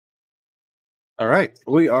All right,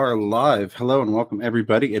 we are live. Hello and welcome,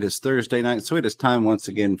 everybody. It is Thursday night, so it is time once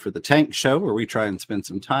again for the Tank Show, where we try and spend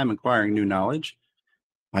some time acquiring new knowledge.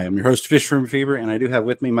 I am your host, Fish Room Fever, and I do have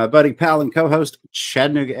with me my buddy, pal, and co-host,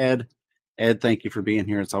 Chattanooga Ed. Ed, thank you for being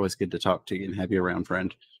here. It's always good to talk to you and have you around,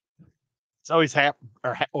 friend. It's always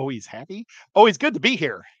always happy, always good to be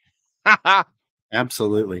here.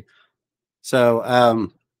 Absolutely. So,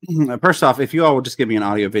 first off, if you all would just give me an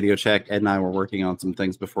audio video check, Ed and I were working on some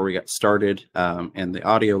things before we got started, and the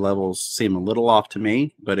audio levels seem a little off to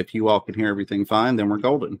me, but if you all can hear everything fine, then we're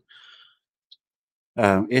golden.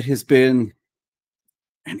 It has been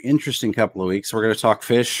an interesting couple of weeks. We're going to talk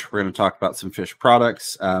fish. We're going to talk about some fish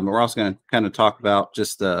products. We're also going to kind of talk about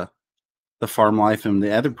just the farm life and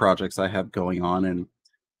the other projects I have going on, and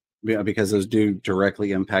because those do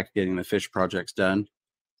directly impact getting the fish projects done.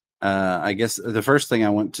 I guess the first thing I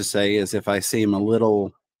want to say is if I seem a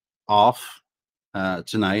little off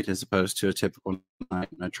tonight as opposed to a typical night,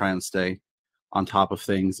 I try and stay on top of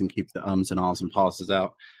things and keep the ums and ahs and pauses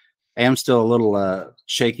out. I am still a little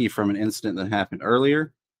shaky from an incident that happened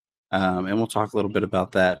earlier, and we'll talk a little bit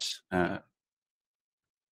about that.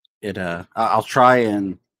 I'll try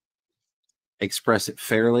and express it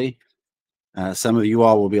fairly. Some of you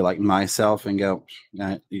all will be like myself and go,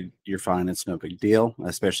 you're fine, it's no big deal,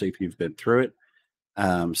 especially if you've been through it.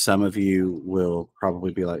 Some of you will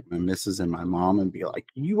probably be like my missus and my mom and be like,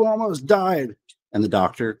 you almost died, and the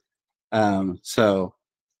doctor. So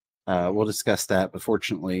we'll discuss that, but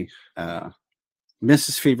fortunately,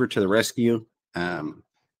 Mrs. Fever to the rescue.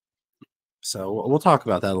 So we'll talk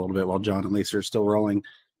about that a little bit while John and Lisa are still rolling.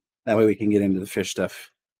 That way we can get into the fish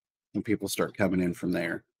stuff and people start coming in from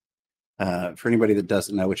there. For anybody that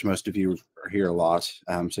doesn't know, which most of you are here a lot,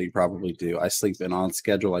 so you probably do, I sleep in on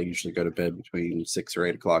schedule. I usually go to bed between 6 or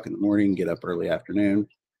 8 o'clock in the morning, get up early afternoon,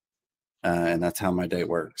 and that's how my day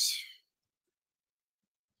works.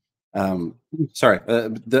 Sorry,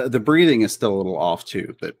 the breathing is still a little off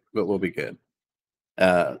too, but we'll be good.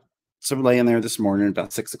 So I'm laying there this morning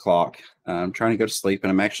about 6 o'clock. I'm trying to go to sleep,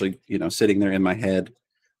 and I'm actually, sitting there in my head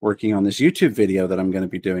working on this YouTube video that I'm going to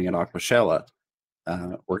be doing at Aquashella.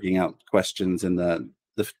 Working out questions and the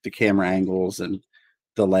camera angles and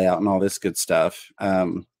the layout and all this good stuff. I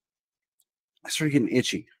started getting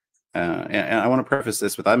itchy. And I want to preface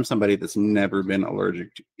this with, I'm somebody that's never been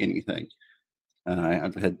allergic to anything.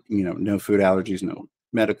 I've had, no food allergies, no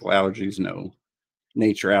medical allergies, no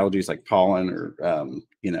nature allergies like pollen or,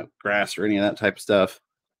 grass or any of that type of stuff.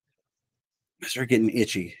 I started getting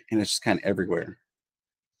itchy, and it's just kind of everywhere.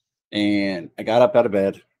 And I got up out of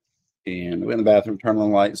bed, and I went in the bathroom, turned on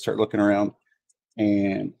the light, and started looking around.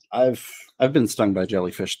 And I've been stung by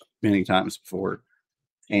jellyfish many times before,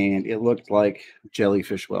 and it looked like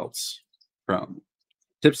jellyfish welts from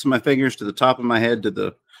tips of my fingers to the top of my head to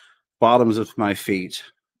the bottoms of my feet.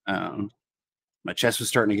 My chest was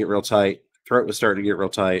starting to get real tight, throat was starting to get real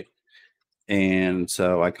tight, and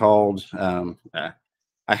so I called. I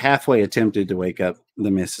halfway attempted to wake up the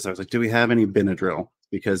missus. I was like, "Do we have any Benadryl?"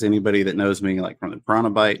 Because anybody that knows me, like from the piranha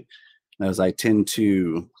bite, knows I tend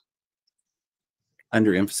to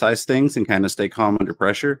underemphasize things and kind of stay calm under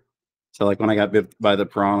pressure. So like when I got bit by the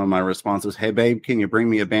piranha, my response was, "Hey babe, can you bring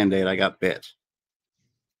me a Band-Aid? I got bit."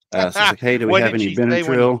 So I was like, "Hey, do we have any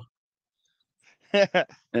Benadryl?"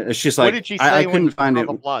 She's like, "What did she say I when couldn't you find saw it.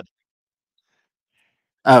 the blood?"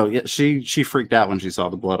 Oh yeah, she freaked out when she saw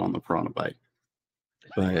the blood on the piranha bite.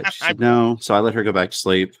 But she said no, so I let her go back to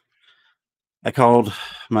sleep. I called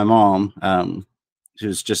my mom, she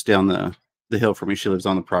was just down the hill from me. She lives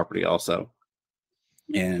on the property also.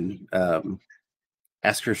 And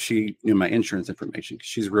asked her if she knew my insurance information, because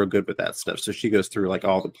she's real good with that stuff. So she goes through like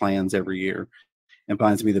all the plans every year and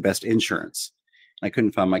finds me the best insurance. I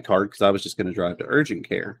couldn't find my card because I was just going to drive to urgent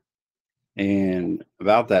care. And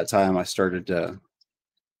about that time, I started to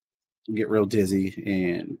get real dizzy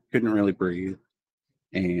and couldn't really breathe.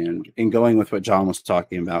 And in going with what John was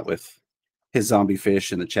talking about with his zombie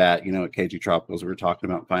fish in the chat, at KG Tropicals, we were talking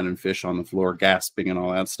about finding fish on the floor, gasping and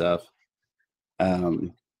all that stuff. I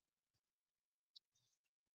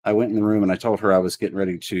went in the room and I told her I was getting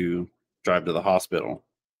ready to drive to the hospital.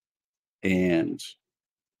 And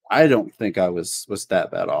I don't think I was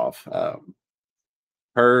that bad off.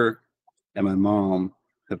 Her and my mom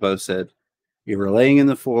have both said, you were laying in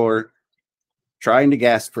the floor, trying to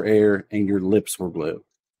gasp for air, and your lips were blue.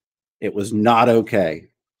 It was not okay.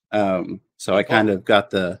 So I kind of got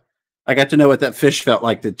to know what that fish felt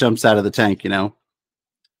like that jumps out of the tank,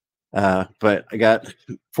 But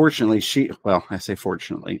fortunately, I say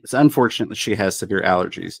fortunately, it's unfortunate that she has severe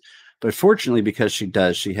allergies, but fortunately, because she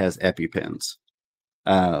has EpiPens.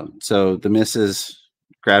 So the missus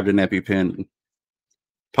grabbed an EpiPen,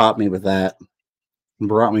 popped me with that,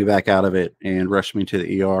 brought me back out of it, and rushed me to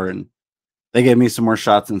the ER. And they gave me some more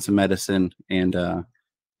shots and some medicine. And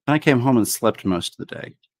I came home and slept most of the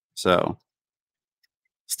day. So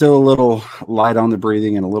still a little light on the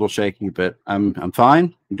breathing and a little shaky, but I'm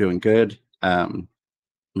fine. I'm doing good.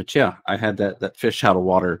 But yeah, I had that fish out of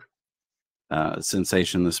water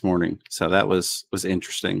sensation this morning, so that was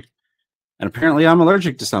interesting. And apparently, I'm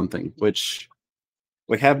allergic to something, which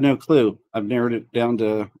we have no clue. I've narrowed it down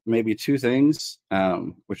to maybe two things,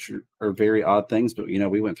 which are very odd things. But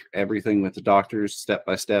we went through everything with the doctors step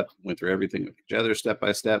by step. Went through everything with each other step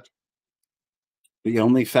by step. The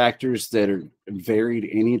only factors that are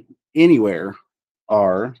varied anywhere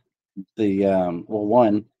are the well,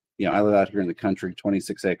 one, I live out here in the country,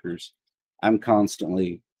 26 acres. I'm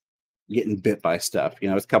constantly getting bit by stuff.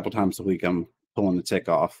 It's a couple times a week I'm pulling the tick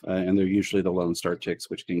off, and they're usually the Lone Star ticks,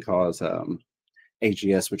 which can cause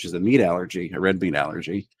AGS, which is a meat allergy, a red meat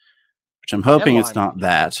allergy, which I'm hoping it's not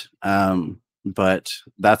that. But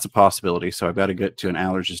that's a possibility. So I've got to get to an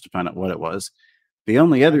allergist to find out what it was. The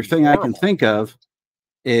only other thing I can think of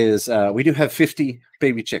is we do have 50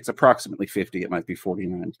 baby chicks, approximately 50. It might be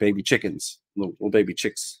 49 baby chickens, little baby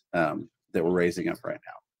chicks that we're raising up right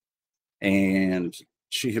now. And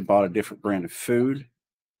she had bought a different brand of food,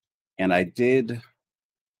 and I did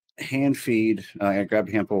hand feed. I grabbed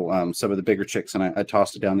a handful, some of the bigger chicks, and I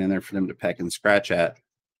tossed it down in there for them to peck and scratch at.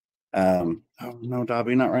 Oh no,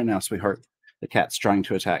 Dobby, not right now, sweetheart. The cat's trying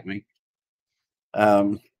to attack me.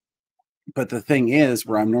 But the thing is,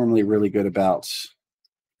 where I'm normally really good about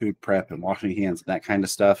food prep and washing hands and that kind of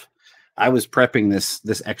stuff, I was prepping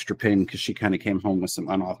this extra pin because she kind of came home with some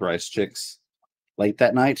unauthorized chicks late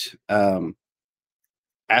that night.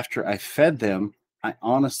 After I fed them, I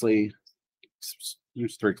honestly, it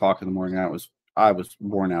was 3 o'clock in the morning. I was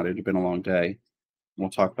worn out. It had been a long day. We'll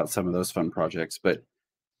talk about some of those fun projects, but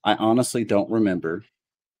I honestly don't remember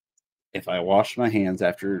if I washed my hands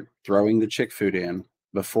after throwing the chick food in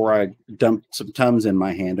before I dumped some Tums in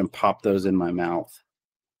my hand and popped those in my mouth,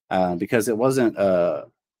 because it wasn't a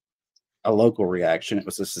local reaction. It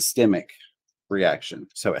was a systemic reaction.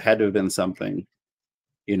 So it had to have been something,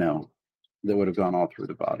 that would have gone all through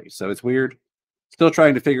the body. So it's weird. Still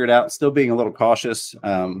trying to figure it out. Still being a little cautious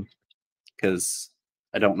because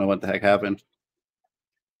I don't know what the heck happened.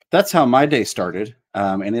 That's how my day started.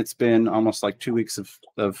 And it's been almost like 2 weeks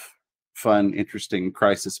of fun, interesting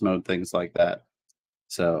crisis mode, things like that.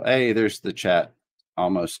 So, hey, there's the chat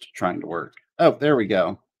almost trying to work. Oh, there we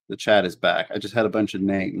go. The chat is back. I just had a bunch of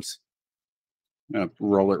names. I'm going to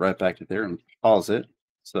roll it right back to there and pause it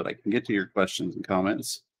so that I can get to your questions and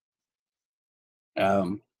comments.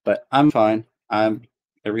 But I'm fine.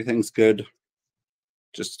 Everything's good.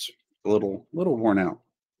 Just a little worn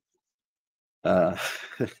out.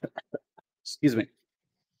 Excuse me.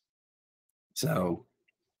 So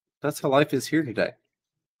that's how life is here today.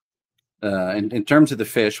 In terms of the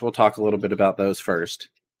fish, we'll talk a little bit about those first.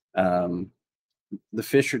 The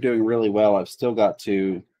fish are doing really well. I've still got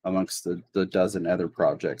to, amongst the dozen other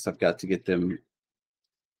projects, I've got to get them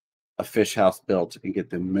a fish house built and get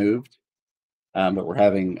them moved. But we're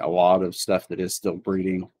having a lot of stuff that is still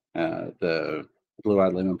breeding. The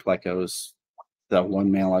blue-eyed lemon plecos, that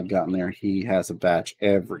one male I've gotten there, he has a batch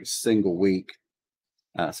every single week.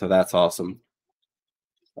 So that's awesome.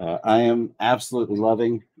 I am absolutely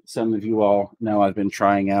loving. Some of you all know I've been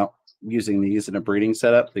trying out using these in a breeding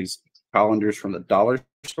setup, these colanders from the dollar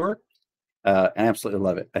store. I absolutely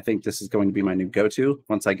love it. I think this is going to be my new go-to.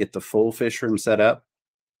 Once I get the full fish room set up,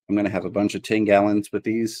 I'm going to have a bunch of 10 gallons with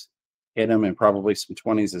these in them and probably some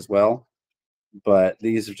 20s as well. But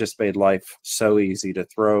these have just made life so easy to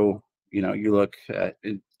throw. You look at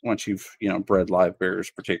it, once you've, bred live bears,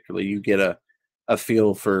 particularly, you get a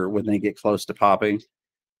feel for when they get close to popping.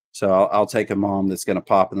 So I'll take a mom that's going to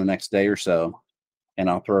pop in the next day or so, and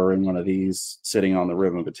I'll throw her in one of these sitting on the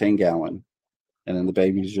rim of a 10-gallon, and then the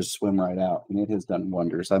babies just swim right out. And it has done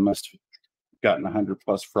wonders. I must have gotten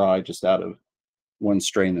 100+ fry just out of one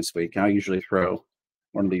strain this week. And I usually throw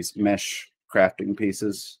one of these mesh crafting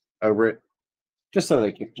pieces over it just so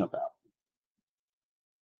they can't jump out.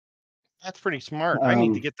 That's pretty smart. I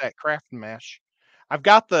need to get that craft mesh. I've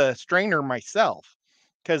got the strainer myself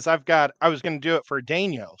because I was going to do it for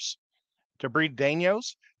Danios, to breed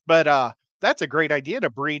Danios, but that's a great idea to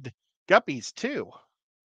breed guppies too.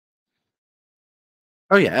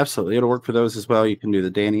 Oh yeah, absolutely. It'll work for those as well. You can do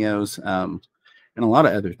the Danios and a lot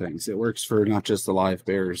of other things. It works for not just the live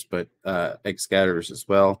bears, but egg scatterers as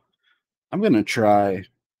well. I'm going to try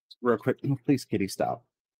real quick. Oh, please, kitty, stop.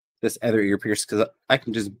 This other ear pierce because I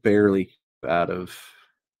can just barely get out of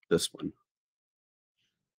this one.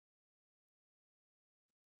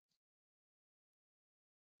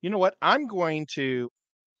 You know what? I'm going to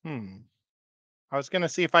I was going to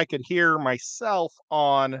see if I could hear myself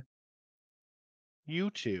on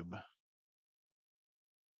YouTube.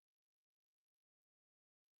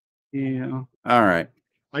 Yeah. All right.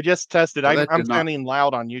 I just tested. Well, I'm that I'm did not. sounding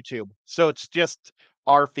loud on YouTube. So it's just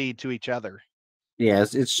our feed to each other. Yeah,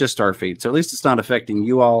 it's just our feed. So at least it's not affecting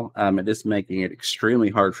you all. It is making it extremely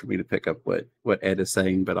hard for me to pick up what Ed is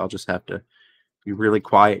saying, but I'll just have to be really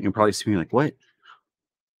quiet and you'll probably see me like, what?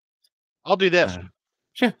 I'll do this Uh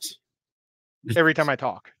yes. every time I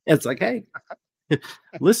talk. It's like, hey,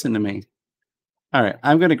 listen to me. All right,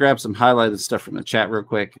 I'm going to grab some highlighted stuff from the chat real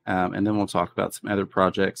quick, and then we'll talk about some other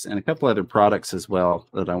projects and a couple other products as well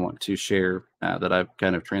that I want to share that I've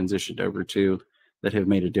kind of transitioned over to that have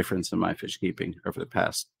made a difference in my fish keeping over the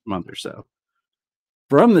past month or so.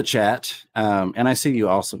 From the chat, and I see you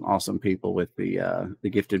awesome people with the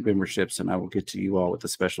gifted memberships, and I will get to you all with a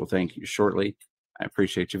special thank you shortly. I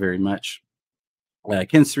appreciate you very much.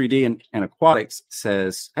 Ken's 3D and Aquatics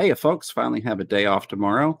says, hey, folks, finally have a day off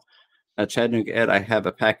tomorrow. Chattanooga Ed, I have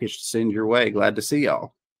a package to send your way. Glad to see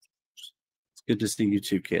y'all. It's good to see you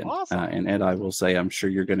too, Ken. Awesome. And Ed, I will say, I'm sure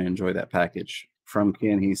you're going to enjoy that package. From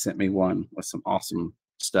Ken, he sent me one with some awesome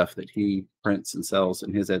stuff that he prints and sells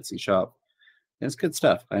in his Etsy shop. And it's good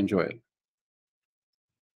stuff. I enjoy it.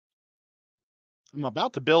 I'm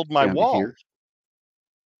about to build my Down to wall. here.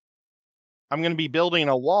 I'm going to be building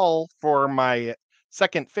a wall for my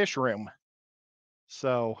second fish room.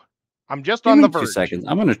 So I'm just Give on me the a few verge. seconds.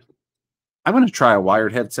 I'm gonna try a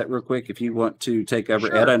wired headset real quick. If you want to take over,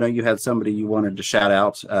 Sure. Ed, I know you had somebody you wanted to shout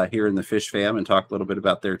out here in the Fish Fam and talk a little bit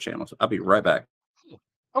about their channels. I'll be right back.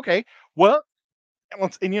 Okay. Well,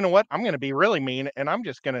 and you know what? I'm going to be really mean, and I'm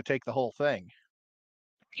just going to take the whole thing.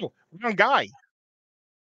 Oh, wrong guy.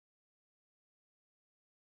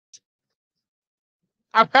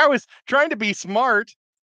 I was trying to be smart.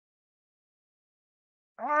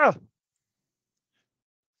 Ah.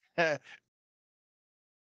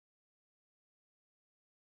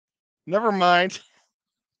 Never mind.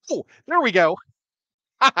 Oh, there we go.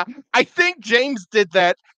 I think James did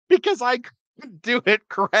that because I couldn't do it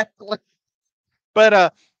correctly.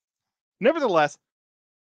 But nevertheless,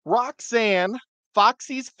 Roxanne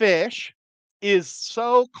Foxy's fish is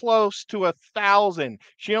so close to 1,000.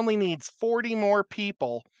 She only needs 40 more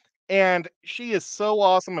people, and she is so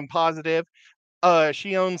awesome and positive.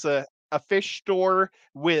 She owns a fish store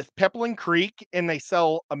with Peplin Creek, and they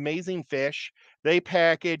sell amazing fish. They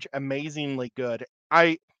package amazingly good.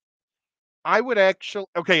 I would actually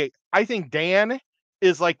okay. I think Dan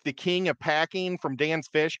is like the king of packing from Dan's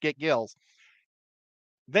Fish Get Gills.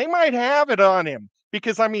 They might have it on him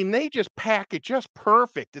because I mean they just pack it just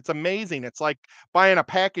perfect. It's amazing. It's like buying a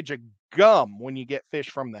package of gum when you get fish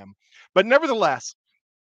from them. But nevertheless,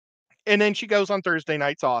 and then she goes on Thursday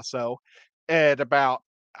nights also at about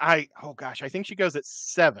oh gosh, I think she goes at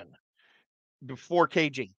 7 before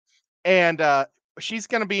KG. And she's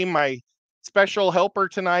going to be my special helper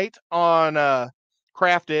tonight on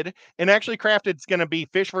Crafted. And actually, Crafted's going to be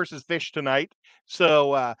fish versus fish tonight.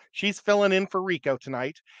 So she's filling in for Rico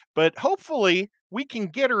tonight. But hopefully, we can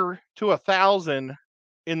get her to 1,000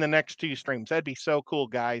 in the next 2 streams. That'd be so cool,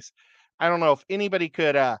 guys. I don't know if anybody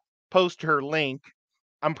could post her link.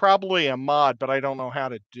 I'm probably a mod, but I don't know how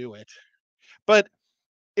to do it. But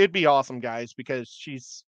it'd be awesome, guys, because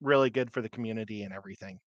she's really good for the community and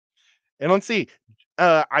everything. And let's see.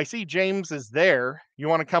 I see James is there. You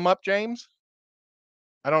want to come up, James?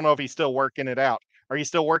 I don't know if he's still working it out. Are you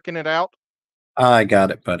still working it out? I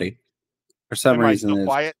got it, buddy. For some Am I reason, still it's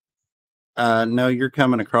quiet? no, you're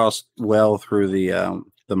coming across well through the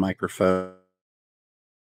microphone.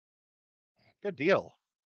 Good deal.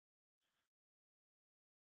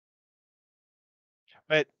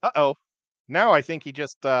 But uh-oh. Now I think he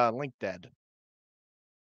just linked dead.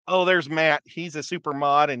 Oh, there's Matt. He's a super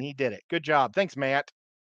mod and he did it. Good job. Thanks, Matt.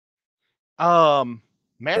 Matt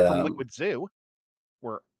from Liquid Zoo.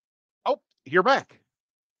 Oh, you're back.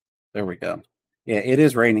 There we go. Yeah, it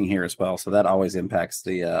is raining here as well, so that always impacts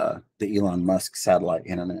the Elon Musk satellite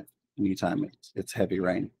internet anytime it's heavy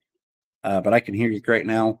rain. But I can hear you great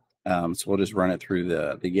now, so we'll just run it through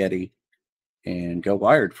the Yeti and go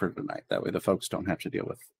wired for tonight. That way, the folks don't have to deal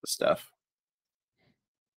with the stuff.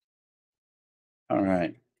 All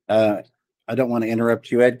right. I don't want to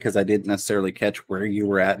interrupt you, Ed, because I didn't necessarily catch where you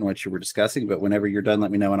were at and what you were discussing. But whenever you're done,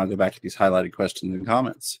 let me know, and I'll go back to these highlighted questions and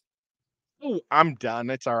comments. Oh, I'm done.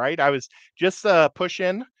 It's all right. I was just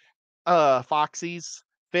pushing Foxy's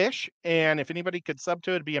fish, and if anybody could sub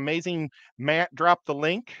to it, it'd be amazing. Matt dropped the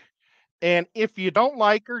link, and if you don't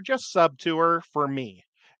like her, just sub to her for me,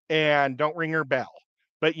 and don't ring her bell.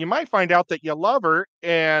 but you might find out that you love her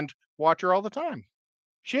and watch her all the time.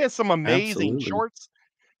 She has some amazing Absolutely. shorts,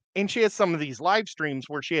 and she has some of these live streams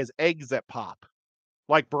where she has eggs that pop,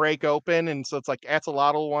 like break open, and so it's like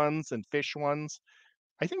axolotl ones and fish ones.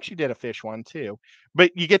 I think she did a fish one too,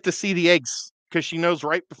 but you get to see the eggs because she knows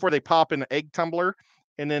right before they pop in the egg tumbler,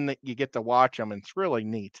 and then you get to watch them, and it's really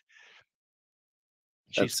neat.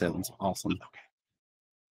 That She's sounds cool. awesome. Okay.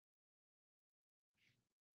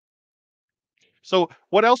 So,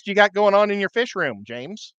 what else do you got going on in your fish room,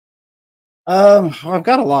 James? Well, I've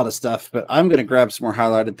got a lot of stuff, but I'm going to grab some more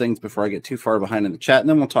highlighted things before I get too far behind in the chat, and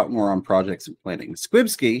then we'll talk more on projects and planning.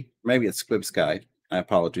 Squibski, maybe it's Squibsky. I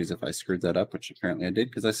apologize if I screwed that up, which apparently I did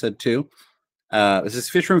because I said two. Is this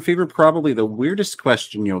fish room fever? Probably the weirdest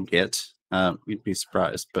question you'll get. You'd be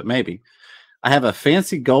surprised, but maybe. I have a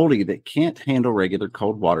fancy Goldie that can't handle regular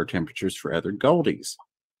cold water temperatures for other Goldies.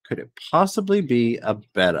 Could it possibly be a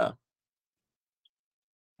betta?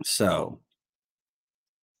 So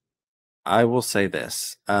I will say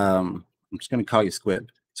this. I'm just going to call you Squib.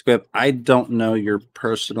 Squib, I don't know your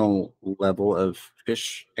personal level of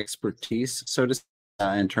fish expertise, so to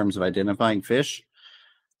in terms of identifying fish.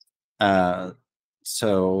 So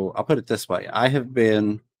I'll put it this way: I have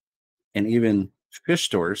been in even fish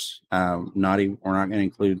stores. Not even we're not going to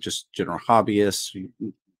include just general hobbyists,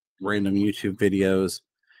 random YouTube videos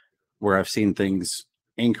where I've seen things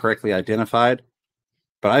incorrectly identified.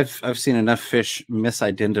 But I've seen enough fish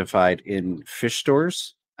misidentified in fish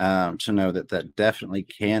stores to know that that definitely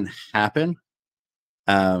can happen.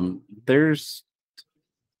 There's,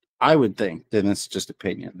 I would think, then it's just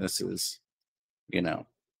opinion. This is, you know,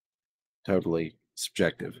 totally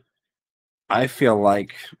subjective. I feel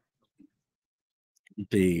like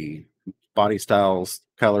the body styles,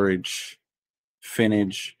 colorage,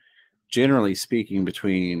 finnage, generally speaking,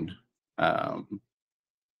 between um,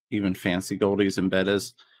 even fancy goldies and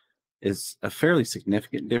bettas is a fairly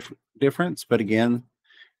significant difference. But again,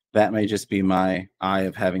 that may just be my eye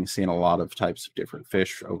of having seen a lot of types of different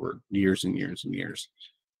fish over years and years and years.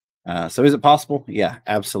 So is it possible? Yeah,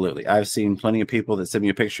 absolutely. I've seen plenty of people that send me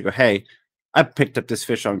a picture, go, hey, I picked up this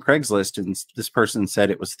fish on Craigslist and this person said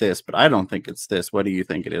it was this, but I don't think it's this. What do you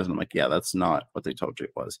think it is? And I'm like, yeah, that's not what they told you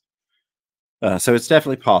it was. So it's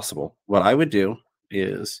definitely possible. What I would do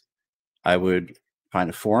is I would find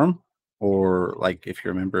a forum, or like if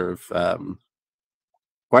you're a member of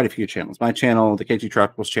quite a few channels, my channel, the KG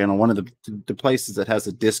Tropicals channel, one of the places that has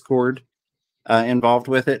a Discord involved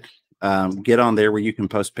with it, get on there where you can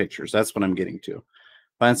post pictures. That's what I'm getting to.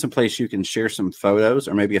 Find some place you can share some photos,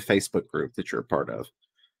 or maybe a Facebook group that you're a part of.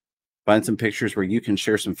 Find some pictures where you can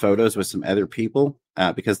share some photos with some other people,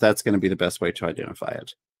 because that's going to be the best way to identify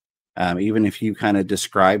it. Even if you kind of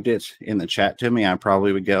described it in the chat to me, I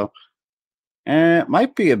probably would go, it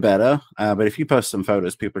might be a betta. But if you post some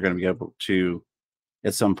photos, people are going to be able to,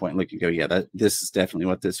 at some point, look and go, yeah, this is definitely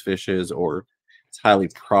what this fish is, or it's highly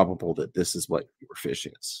probable that this is what your fish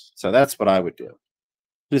is. So that's what I would do.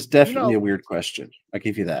 It's You definitely a know, weird question. I'll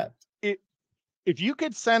give you that. it, if you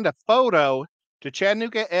could send a photo to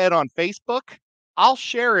Chattanooga Ed on Facebook, I'll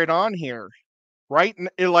share it on here. Right,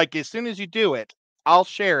 like as soon as you do it, I'll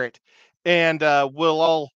share it, and we'll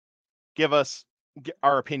all give us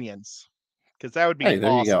our opinions because that would be Hey,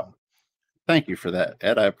 there you go. awesome. Thank you for that,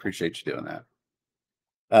 Ed. I appreciate you doing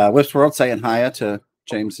that. Whips World saying hi to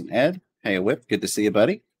James and Ed. Hey, Whip, good to see you,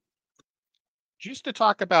 buddy. Just to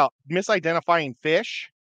talk about misidentifying fish,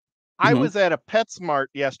 I Mm-hmm. was at a PetSmart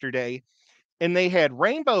yesterday, and they had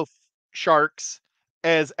rainbow sharks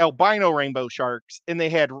as albino rainbow sharks, and they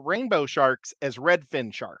had rainbow sharks as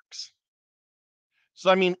redfin sharks. So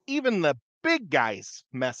I mean, even the big guys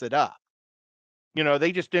mess it up.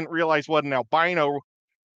 They just didn't realize what an albino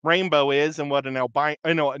rainbow is and what an albino,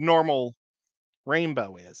 a normal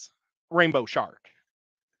rainbow is, rainbow shark.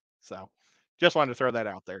 So just wanted to throw that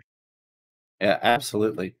out there. Yeah,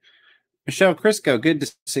 absolutely. Michelle Crisco, good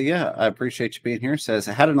to see you. I appreciate you being here. Says,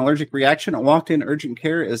 I had an allergic reaction. I walked in urgent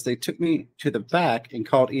care as they took me to the back and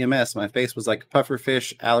called EMS. My face was like a puffer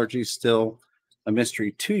fish. Allergies still a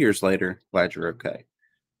mystery 2 years later. Glad you're okay.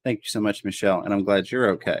 Thank you so much, Michelle. And I'm glad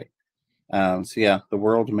you're okay. So yeah, the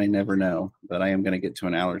world may never know, but I am going to get to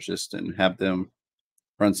an allergist and have them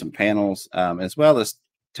run some panels, as well as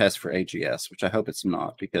test for AGS, which I hope it's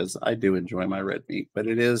not, because I do enjoy my red meat, but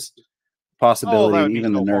it is a Oh, that possibility. And would be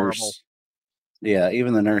even the so horrible. nurse, yeah,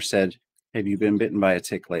 even the nurse said, have you been bitten by a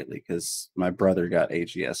tick lately? Because my brother got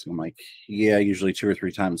AGS. And I'm like, yeah, usually 2 or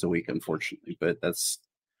 3 times a week, unfortunately, but that's,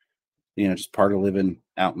 just part of living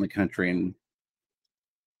out in the country and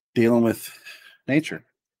dealing with nature,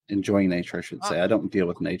 enjoying nature, I should Uh, say. I don't deal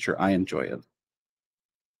with nature. I enjoy it.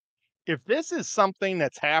 if this is something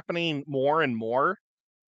that's happening more and more,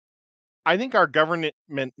 I think our government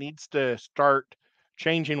needs to start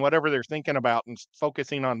changing whatever they're thinking about and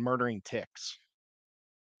focusing on murdering ticks.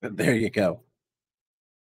 There you go.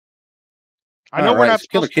 I know All we're right, not so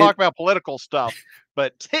Killer supposed to Kid. talk about political stuff,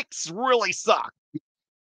 but ticks really suck.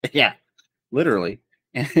 Yeah, literally,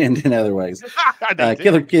 and in other ways. They do.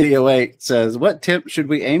 Killer Kitty 08 says, "What tip should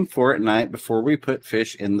we aim for at night before we put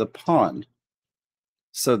fish in the pond?"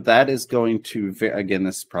 So that is going to again,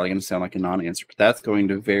 this is probably going to sound like a non-answer, but that's going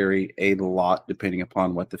to vary a lot depending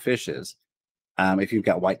upon what the fish is. If you've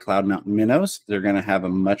got white cloud mountain minnows, they're going to have a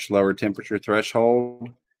much lower temperature threshold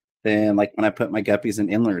than like when I put my guppies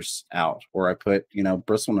and endlers out, or I put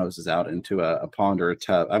bristle noses out into a pond or a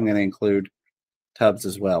tub. I'm going to include tubs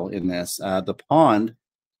as well in this. The pond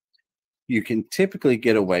you can typically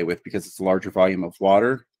get away with because it's a larger volume of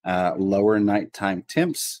water, lower nighttime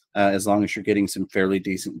temps, as long as you're getting some fairly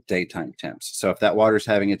decent daytime temps. So if that water is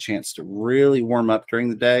having a chance to really warm up during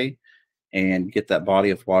the day and get that body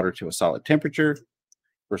of water to a solid temperature,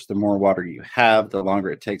 of course, the more water you have, the longer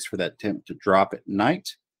it takes for that temp to drop at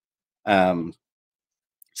night.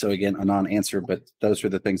 So again, a non-answer, but those are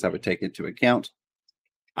the things I would take into account.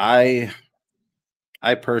 I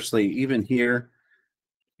personally, even here,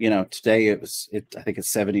 today I think it's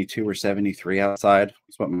 72 or 73 outside.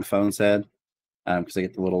 That's what my phone said. Because I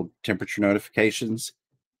get the little temperature notifications.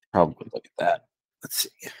 Probably look at that. Let's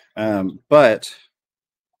see. But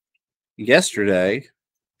yesterday,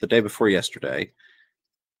 the day before yesterday,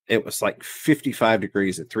 it was like 55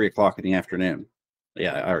 degrees at 3 o'clock in the afternoon.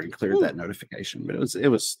 Yeah, I already cleared that notification, but it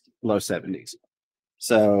was low 70s.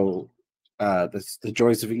 So the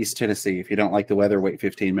joys of East Tennessee. If you don't like the weather, wait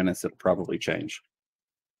 15 minutes. It'll probably change.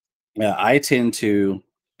 I tend to,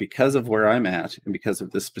 because of where I'm at and because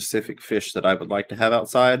of the specific fish that I would like to have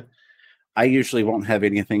outside, I usually won't have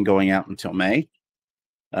anything going out until May,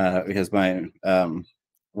 because my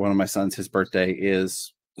one of my sons, his birthday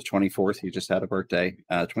is the 24th. He just had a birthday,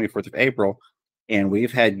 24th of April, and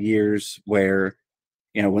we've had years where,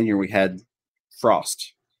 one year we had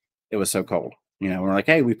frost. It was so cold. We're like,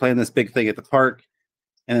 hey, we planned this big thing at the park,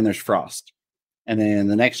 and then there's frost, and then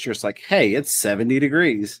the next year it's like, hey, it's 70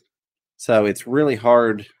 degrees. So it's really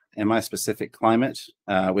hard in my specific climate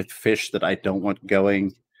with fish that I don't want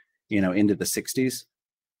going, into the 60s.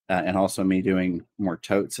 And also me doing more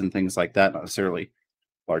totes and things like that, not necessarily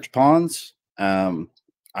large ponds.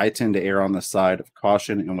 I tend to err on the side of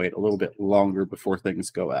caution and wait a little bit longer before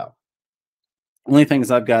things go out. Only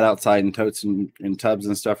things I've got outside in totes and in tubs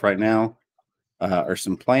and stuff right now are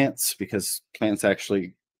some plants, because plants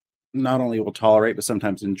actually not only will tolerate, but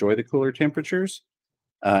sometimes enjoy the cooler temperatures.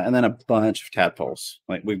 And then a bunch of tadpoles.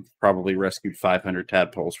 Like we've probably rescued 500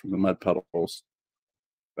 tadpoles from the mud puddles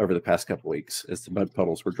over the past couple weeks as the mud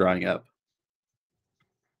puddles were drying up.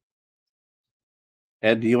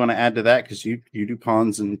 Ed, do you want to add to that? Because you do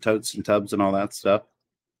ponds and totes and tubs and all that stuff.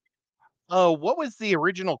 Oh, what was the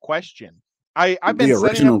original question? I've The been setting up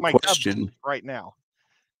original my tubs question right now.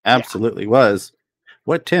 absolutely was,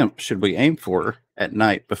 what temp should we aim for at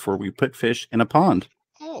night before we put fish in a pond?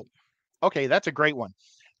 Oh, okay, that's a great one.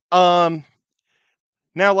 Um,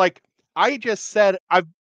 Now, like I just said, I've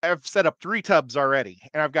set up 3 tubs already,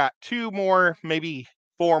 and I've got 2 more, maybe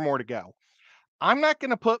 4 more to go. I'm not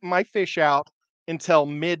gonna put my fish out until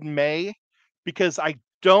mid-May because I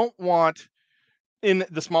don't want in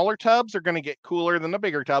the smaller tubs are gonna get cooler than the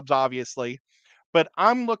bigger tubs, obviously, but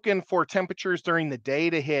I'm looking for temperatures during the day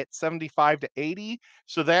to hit 75 to 80,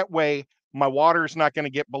 so that way my water is not gonna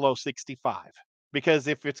get below 65. Because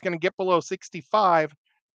if it's gonna get below 65,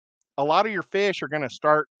 a lot of your fish are going to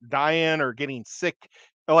start dying or getting sick,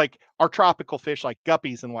 like our tropical fish, like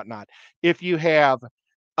guppies and whatnot. If you have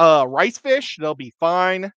rice fish, they'll be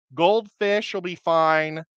fine. Goldfish will be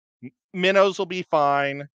fine. Minnows will be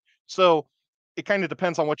fine. So it kind of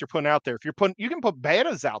depends on what you're putting out there. If you're putting, you can put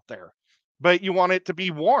bettas out there, but you want it to be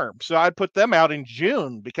warm. So I'd put them out in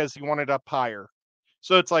June because you want it up higher.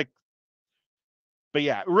 So it's like, but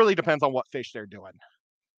yeah, it really depends on what fish they're doing.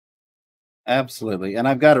 Absolutely. And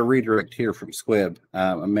I've got a redirect here from Squib.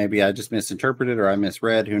 Maybe I just misinterpreted or I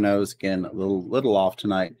misread. Who knows? Again, a little off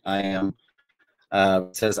tonight. I am.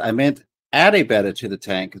 Says, I meant add a betta to the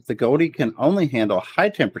tank. The Goldie can only handle high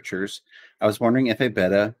temperatures. I was wondering if a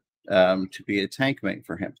betta to be a tank mate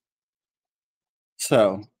for him.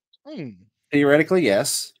 So theoretically,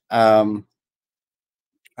 yes. I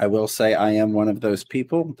will say I am one of those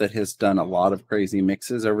people that has done a lot of crazy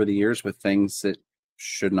mixes over the years with things that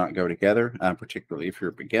should not go together, particularly if you're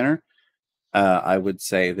a beginner. I would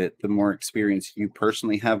say that the more experience you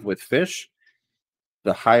personally have with fish,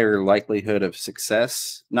 the higher likelihood of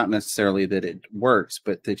success. Not necessarily that it works,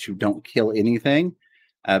 but that you don't kill anything.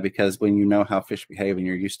 Because when you know how fish behave and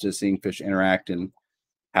you're used to seeing fish interact and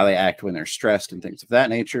how they act when they're stressed and things of that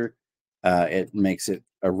nature, it makes it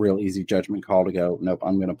a real easy judgment call to go, nope,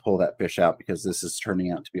 I'm going to pull that fish out because this is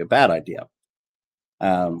turning out to be a bad idea.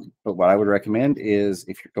 But what I would recommend is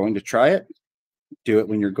if you're going to try it, do it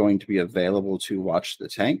when you're going to be available to watch the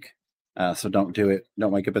tank. So don't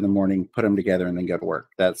wake up in the morning, put them together, and then go to work.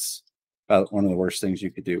 That's about one of the worst things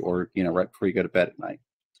you could do, or, right before you go to bed at night.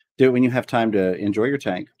 Do it when you have time to enjoy your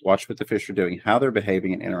tank, watch what the fish are doing, how they're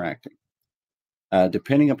behaving and interacting.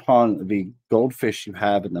 Depending upon the goldfish you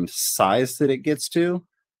have and the size that it gets to,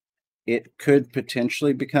 it could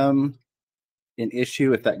potentially become an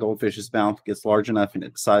issue if that goldfish's mouth gets large enough and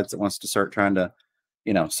it decides it wants to start trying to,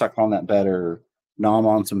 suck on that bed or nom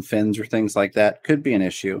on some fins or things like that. Could be an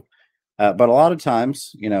issue. But a lot of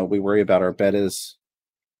times, we worry about our bettas,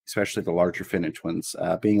 especially the larger finnage ones,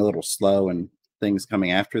 being a little slow and things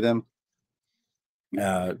coming after them.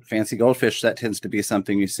 Fancy goldfish, that tends to be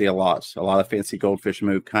something you see a lot. A lot of fancy goldfish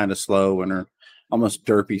move kind of slow and are almost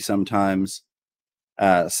derpy sometimes.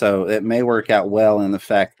 So it may work out well in the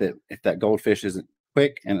fact that if that goldfish isn't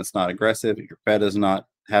quick and it's not aggressive, your betta's not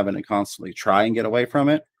having to constantly try and get away from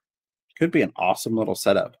it, could be an awesome little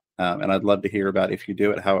setup. And I'd love to hear about if you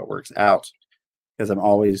do it, how it works out, because I'm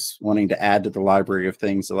always wanting to add to the library of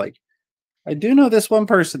things like, I do know this one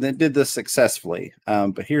person that did this successfully,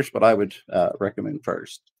 but here's what I would recommend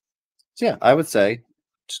first. So yeah, I would say,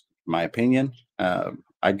 just my opinion,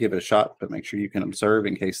 I'd give it a shot, but make sure you can observe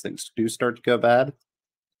in case things do start to go bad.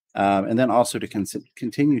 And then also to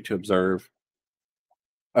continue to observe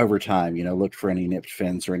over time, look for any nipped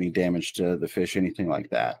fins or any damage to the fish, anything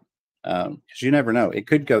like that. Because you never know. It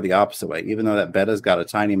could go the opposite way. Even though that betta's got a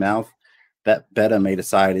tiny mouth, that betta may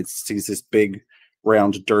decide it sees this big,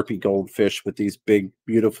 round, derpy goldfish with these big,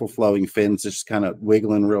 beautiful flowing fins just kind of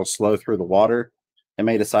wiggling real slow through the water. It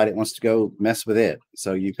may decide it wants to go mess with it.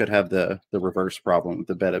 So you could have the reverse problem with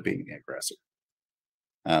the betta being the aggressor.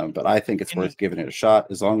 But I think it's worth giving it a shot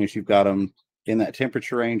as long as you've got them in that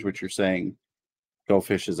temperature range, which you're saying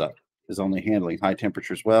goldfish is only handling high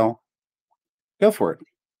temperatures well. Go for it.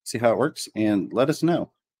 See how it works and let us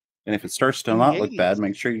know. And if it starts to not look bad,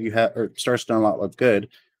 make sure you have, or starts to not look good,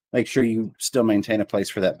 make sure you still maintain a place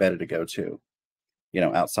for that betta to go to,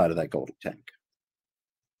 outside of that golden tank.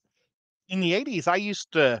 In the 80s, I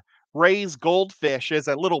used to raise goldfish as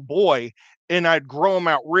a little boy, and I'd grow them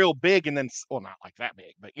out real big and then, well, not like that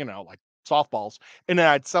big, but, like softballs. And then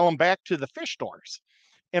I'd sell them back to the fish stores.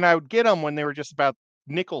 And I would get them when they were just about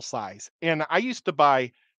nickel size. And I used to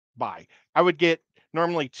I would get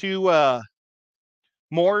normally 2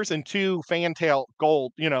 Moors and 2 fantail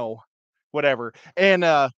gold, whatever. And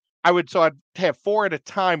I'd have 4 at a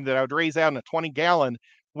time that I would raise out in a 20-gallon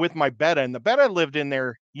with my betta. And the betta lived in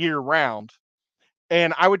there year round.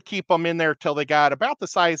 And I would keep them in there till they got about the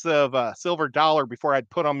size of a silver dollar before I'd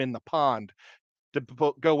put them in the pond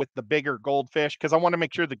to go with the bigger goldfish, because I want to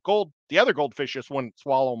make sure the other goldfish just wouldn't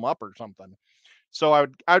swallow them up or something. So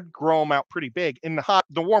I'd grow them out pretty big. And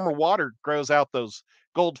the warmer water grows out those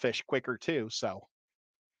goldfish quicker too. So,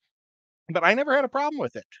 but I never had a problem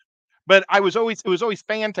with it. But it was always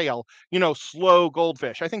fantail, slow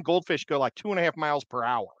goldfish. I think goldfish go like 2.5 miles per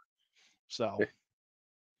hour. So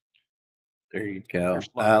there you go.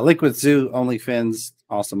 Liquid Zoo OnlyFins,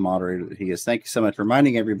 awesome moderator that he is. Thank you so much for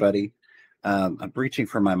reminding everybody. I'm reaching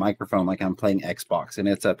for my microphone like I'm playing Xbox, and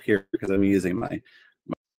it's up here because I'm using my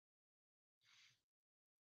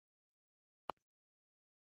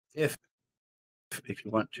if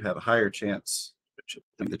you want to have a higher chance, which I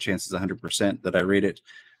think the chance is 100% that I read it,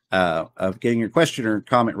 of getting your question or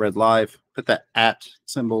comment read live, put that @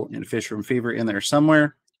 symbol in Fish Room Fever in there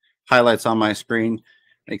somewhere. Highlights on my screen.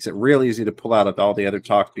 Makes it real easy to pull out of all the other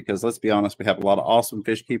talk, because let's be honest, we have a lot of awesome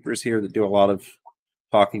fish keepers here that do a lot of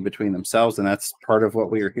talking between themselves, and that's part of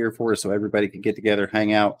what we are here for, so everybody can get together,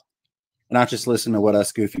 hang out, not just listen to what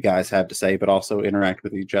us goofy guys have to say, but also interact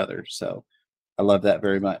with each other. So I love that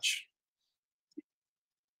very much.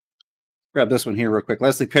 Grab this one here real quick.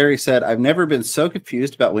 Leslie Perry said, I've never been so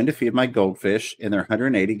confused about when to feed my goldfish in their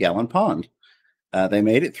 180-gallon pond. They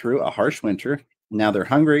made it through a harsh winter. Now they're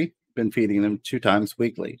hungry. Been feeding them 2 times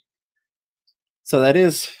weekly. So that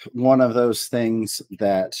is one of those things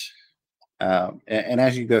that, and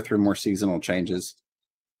as you go through more seasonal changes,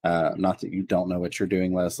 not that you don't know what you're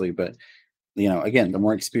doing, Leslie, but again, the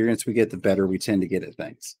more experience we get, the better we tend to get at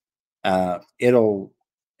things.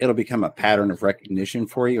 It'll become a pattern of recognition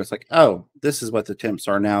for you. It's like, oh, this is what the temps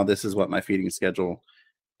are now. This is what my feeding schedule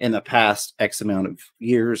in the past X amount of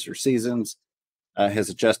years or seasons. has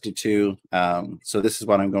adjusted to. So this is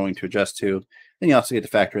what I'm going to adjust to. Then you also get to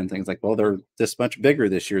factor in things like, well, they're this much bigger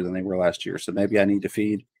this year than they were last year, so maybe I need to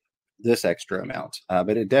feed this extra amount.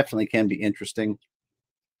 But it definitely can be interesting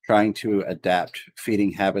trying to adapt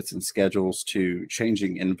feeding habits and schedules to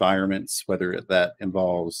changing environments, whether that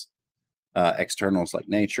involves externals like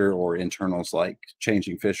nature or internals like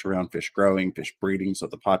changing fish around, fish growing, fish breeding, so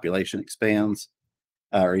the population expands,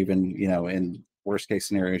 or even, you know, in worst case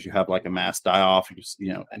scenarios, you have like a mass die off,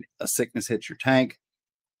 you know, a sickness hits your tank,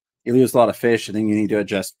 you lose a lot of fish, and then you need to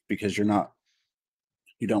adjust because you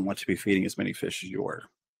don't want to be feeding as many fish as you were.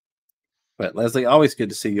 But Leslie, always good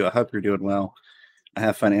to see you. I hope you're doing well. I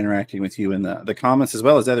have fun interacting with you in the comments as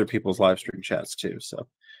well as other people's live stream chats too. So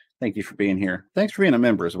thank you for being here. Thanks for being a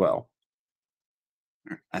member as well.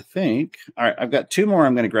 I think, all right, I've got two more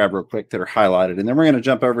I'm going to grab real quick that are highlighted, and then we're going to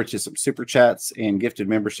jump over to some super chats and gifted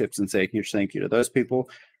memberships and say a huge thank you to those people,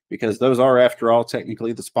 because those are, after all,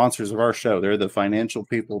 technically the sponsors of our show. They're the financial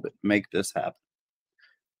people that make this happen.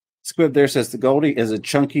 Squib there says the Goldie is a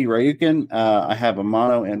chunky Ryukin. I have a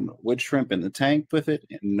mono and wood shrimp in the tank with it,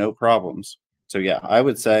 and no problems. So yeah, I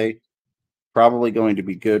would say probably going to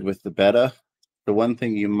be good with the betta. The one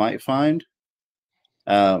thing you might find,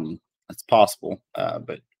 it's possible,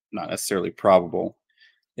 but not necessarily probable,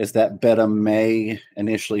 is that betta may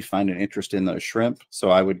initially find an interest in those shrimp. So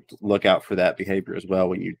I would look out for that behavior as well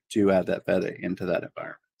when you do add that betta into that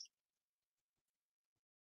environment.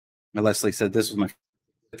 And Leslie said this was my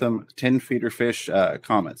 10 feeder fish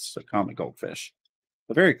comets, so comet goldfish.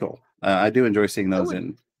 But very cool. I do enjoy seeing those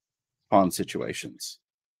in pond situations.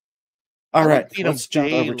 All right, let's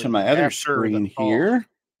jump over to my other screen here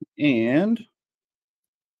and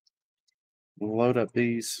load up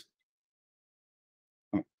these.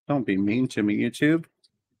 Oh, don't be mean to me, YouTube.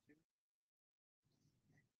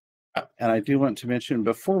 And I do want to mention,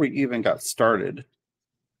 before we even got started,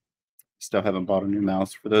 still haven't bought a new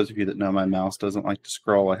mouse. For those of you that know, my mouse doesn't like to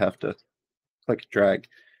scroll. I have to click and drag.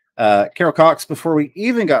 Carol Cox, before we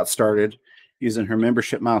even got started, using her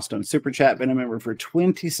membership milestone super chat, been a member for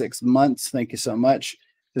 26 months. Thank you so much.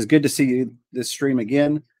 It's good to see you this stream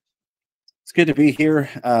again. It's good to be here.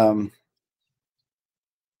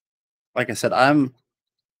 Like I said,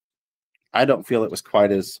 I don't feel it was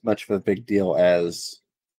quite as much of a big deal as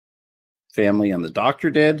family and the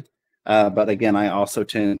doctor did. But again, I also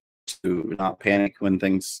tend to not panic when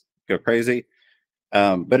things go crazy.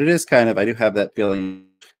 But it is kind of, I do have that feeling.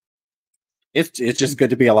 It's just good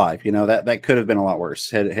to be alive. You know, that could have been a lot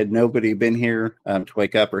worse. Had nobody been here to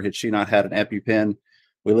wake up, or had she not had an EpiPen.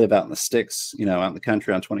 We live out in the sticks, you know, out in the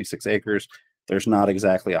country on 26 acres. There's not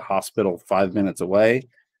exactly a hospital 5 minutes away.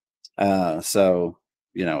 So,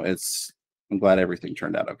 you know, I'm glad everything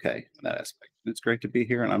turned out okay in that aspect. It's great to be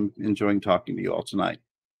here, and I'm enjoying talking to you all tonight.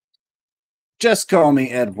 Just call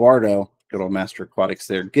me Eduardo. Good old Master Aquatics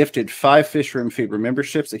there. Gifted 5 Fish Room Fever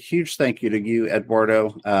memberships. A huge thank you to you,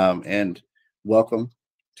 Eduardo, and welcome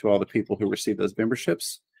to all the people who receive those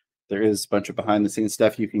memberships. There is a bunch of behind-the-scenes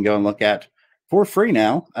stuff you can go and look at for free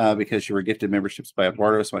now because you were gifted memberships by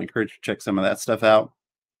Eduardo, so I encourage you to check some of that stuff out.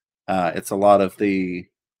 It's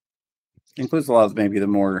includes a lot of maybe the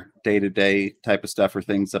more day-to-day type of stuff, or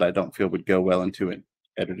things that I don't feel would go well into an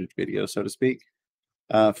edited video, so to speak,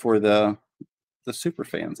 for the super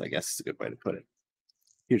fans, I guess is a good way to put it.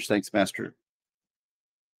 Huge thanks, Master.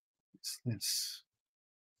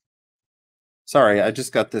 Sorry, I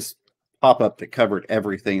just got this pop-up that covered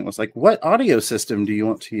everything. It was like, what audio system do you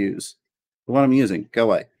want to use? The one I'm using. Go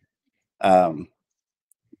away. But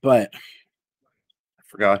I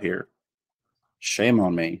forgot here. Shame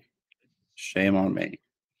on me. Shame on me.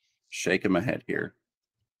 Shaking my head here.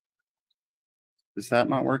 Is that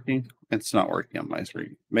not working? It's not working on my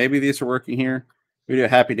screen. Maybe these are working here. We do a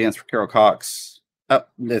happy dance for Carol Cox. Oh,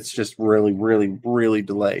 it's just really, really, really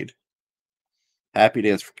delayed. Happy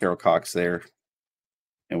dance for Carol Cox there.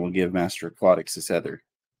 And we'll give Master Aquatics his other.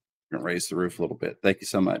 We're going to raise the roof a little bit. Thank you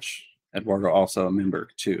so much. Eduardo, also a member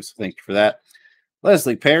too, so thank you for that.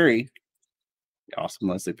 Leslie Perry. Awesome,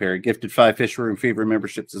 Leslie Perry. Gifted 5 Fish Room Fever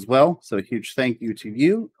memberships as well. So a huge thank you to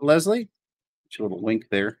you, Leslie. Get a little link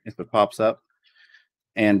there if it pops up.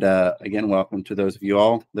 And again, welcome to those of you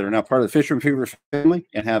all that are now part of the Fish Room Fever family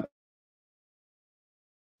and have.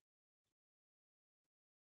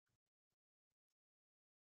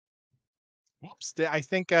 Whoops, I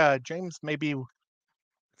think James maybe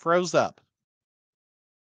froze up.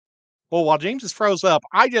 Well, while James is froze up,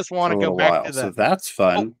 I just want to go back to the. So that's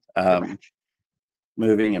fun.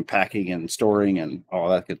 Moving and packing and storing and all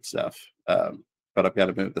that good stuff. But I've got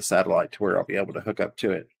to move the satellite to where I'll be able to hook up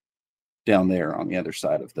to it down there on the other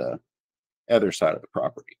side of the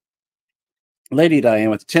property. Lady Diane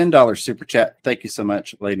with $10 super chat. Thank you so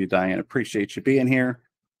much, Lady Diane. Appreciate you being here.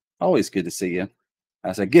 Always good to see you.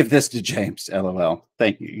 I said, give this to James. LOL.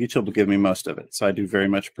 Thank you. YouTube will give me most of it, so I do very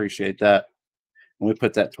much appreciate that. And we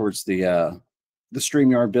put that towards the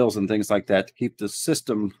StreamYard bills and things like that to keep the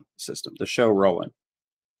the show rolling.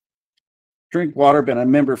 Drink Water, been a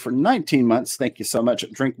member for 19 months. Thank you so much.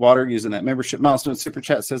 Drink Water, using that membership milestone super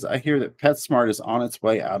chat, says, I hear that PetSmart is on its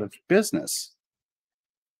way out of business.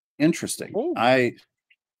 Interesting. Ooh.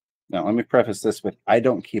 Now, let me preface this with, I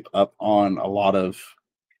don't keep up on a lot of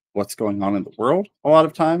what's going on in the world. A lot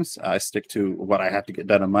of times I stick to what I have to get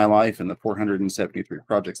done in my life and the 473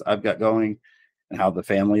 projects I've got going and how the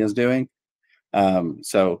family is doing.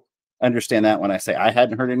 So understand that when I say I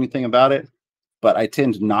hadn't heard anything about it, but I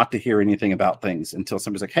tend not to hear anything about things until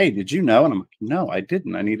somebody's like, hey, did you know? And I'm like, no, I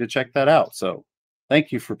didn't. I need to check that out. So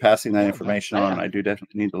thank you for passing that information on. I do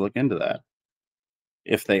definitely need to look into that.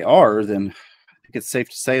 If they are, then I think it's safe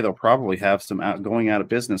to say they'll probably have some going out of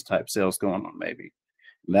business type sales going on, maybe.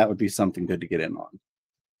 And that would be something good to get in on.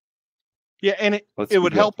 Yeah, and it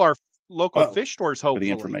would help our local fish stores, hopefully. For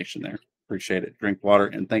the information there. Appreciate it. Drink Water,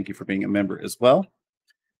 and thank you for being a member as well.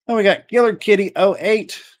 And we got Gillard Kitty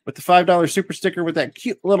 08 with the $5 super sticker with that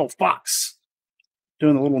cute little fox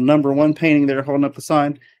doing the little #1 painting there, holding up the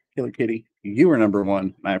sign. Gillard Kitty, you are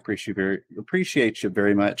 #1. I appreciate you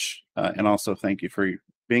very much. And also thank you for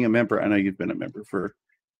being a member. I know you've been a member for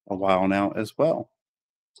a while now as well.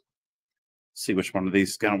 Let's see which one of these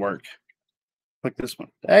is going to work. Click this one.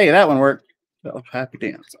 Hey, that one worked. Oh, happy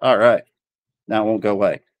dance. All right. Now it won't go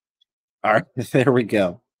away. All right. There we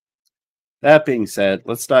go. That being said,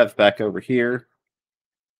 let's dive back over here.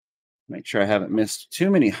 Make sure I haven't missed too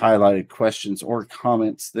many highlighted questions or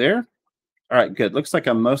comments there. All right, good. Looks like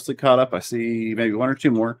I'm mostly caught up. I see maybe one or two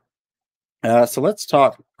more. So let's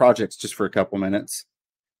talk projects just for a couple minutes.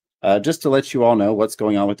 Just to let you all know what's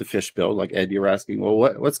going on with the fish build. Like Ed, you were asking, well,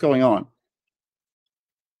 what's going on?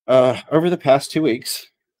 Over the past 2 weeks,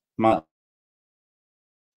 my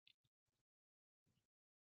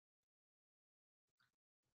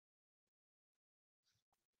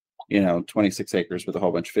 26 acres with a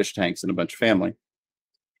whole bunch of fish tanks and a bunch of family.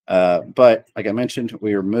 But like I mentioned,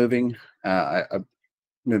 we are moving. I'm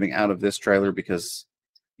moving out of this trailer because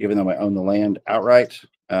even though I own the land outright,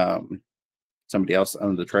 somebody else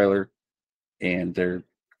owned the trailer, and they're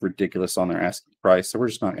ridiculous on their asking price. So we're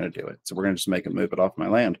just not going to do it. So we're going to just make them move it off my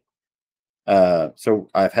land. So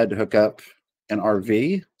I've had to hook up an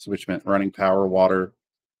RV, which meant running power, water,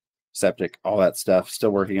 septic, all that stuff.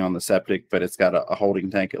 Still working on the septic, but it's got a holding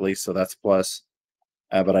tank at least, so that's plus.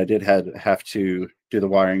 But I did have to do the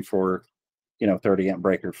wiring for 30 amp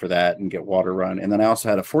breaker for that and get water run. And then I also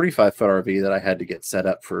had a 45-foot RV that I had to get set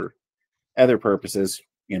up for other purposes,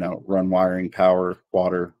 run wiring, power,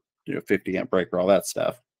 water, 50 amp breaker, all that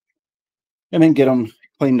stuff. And then get them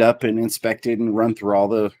cleaned up and inspected and run through all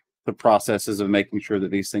the processes of making sure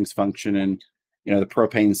that these things function. And, the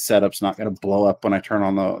propane setup's not going to blow up when I turn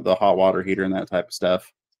on the hot water heater and that type of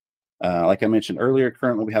stuff. Like I mentioned earlier,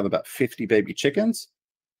 currently we have about 50 baby chickens.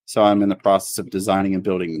 So I'm in the process of designing and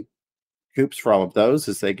building coops for all of those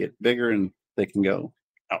as they get bigger and they can go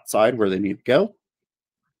outside where they need to go.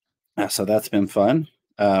 So that's been fun.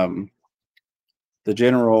 The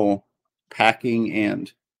general packing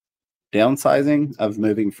and downsizing of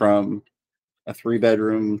moving from a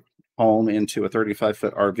 3-bedroom home into a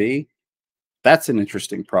 35-foot RV, that's an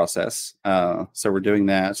interesting process. So we're doing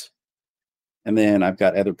that. And then I've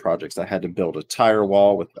got other projects. I had to build a tire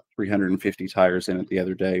wall with 350 tires in it the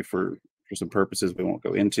other day for some purposes we won't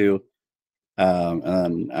go into.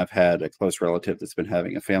 And I've had a close relative that's been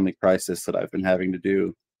having a family crisis that I've been having to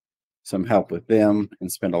do some help with them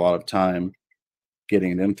and spend a lot of time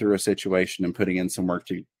getting them through a situation and putting in some work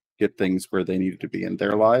to get things where they needed to be in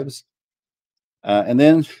their lives. And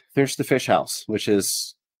then there's the fish house, which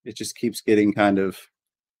is, it just keeps getting kind of,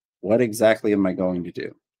 what exactly am I going to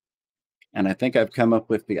do? And I think I've come up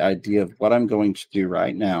with the idea of what I'm going to do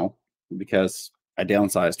right now, because I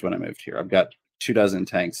downsized when I moved here. I've got 24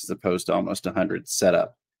 tanks as opposed to almost 100 set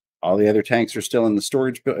up. All the other tanks are still in the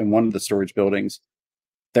storage in one of the storage buildings.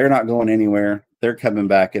 They're not going anywhere. They're coming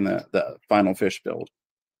back in the final fish build.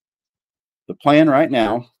 The plan right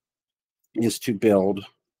now is to build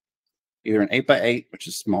either an 8x8, which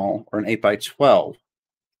is small, or an 8x12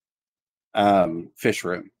 fish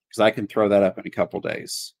room, because I can throw that up in a couple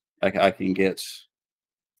days. I can get,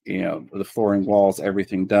 the flooring, walls,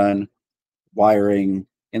 everything done, wiring,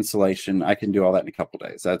 insulation. I can do all that in a couple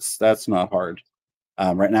days. That's not hard.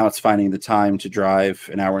 Right now it's finding the time to drive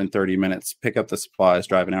 1 hour and 30 minutes, pick up the supplies,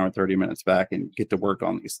 drive 1 hour and 30 minutes back, and get to work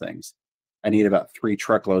on these things. I need about 3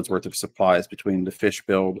 truckloads worth of supplies between the fish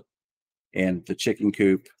build and the chicken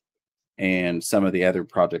coop and some of the other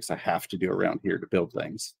projects I have to do around here to build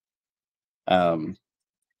things.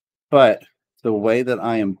 But the way that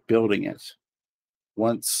I am building it,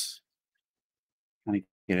 once I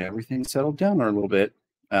get everything settled down a little bit,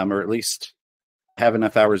 or at least have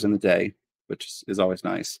enough hours in the day, which is always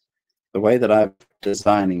nice. The way that I'm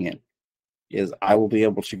designing it is I will be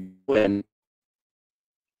able to go in,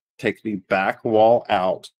 take the back wall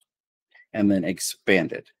out, and then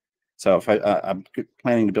expand it. So if I'm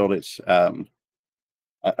planning to build it, I'm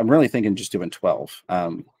really thinking just doing 12,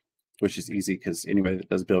 which is easy because anybody that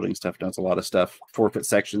does building stuff does a lot of stuff. 4-foot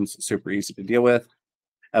sections, super easy to deal with.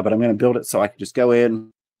 But I'm going to build it so I can just go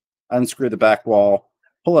in, unscrew the back wall,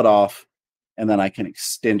 pull it off, and then I can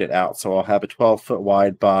extend it out. So I'll have a 12-foot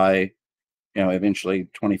wide by, eventually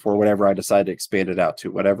 24, whatever I decide to expand it out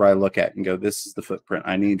to, whatever I look at and go, this is the footprint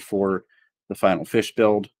I need for the final fish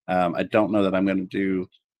build. I don't know that I'm going to do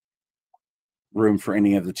room for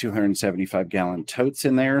any of the 275-gallon totes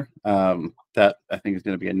in there. That I think is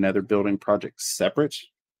going to be another building project separate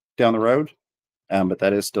down the road. But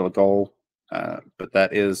that is still a goal. But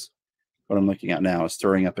that is what I'm looking at now, is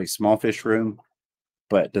throwing up a small fish room,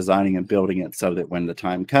 but designing and building it so that when the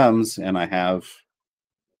time comes and I have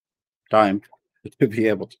time to be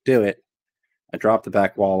able to do it, I drop the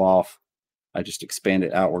back wall off, I just expand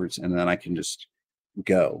it outwards, and then I can just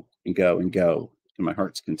go and go and go to my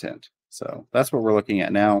heart's content. So that's what we're looking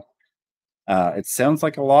at now. It sounds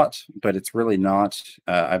like a lot, but it's really not.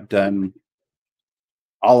 I've done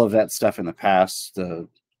all of that stuff in the past, the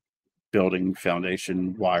building,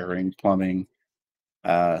 foundation, wiring, plumbing.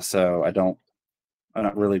 So I'm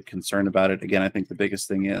not really concerned about it. Again, I think the biggest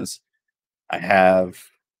thing is I have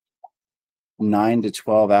 9 to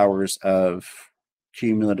 12 hours of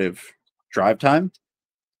cumulative drive time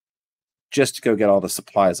just to go get all the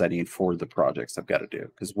supplies I need for the projects I've got to do.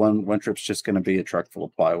 Because one trip's just going to be a truck full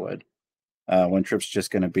of plywood. One trip's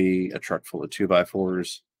just going to be a truck full of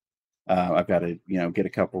 2x4s. I've got to, get a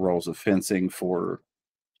couple rolls of fencing for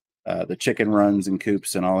the chicken runs and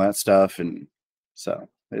coops and all that stuff. And so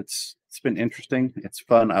it's been interesting. It's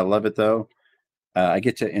fun. I love it though. I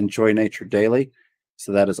get to enjoy nature daily,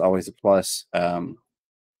 so that is always a plus. And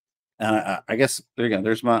I guess there you go.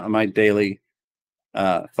 There's my daily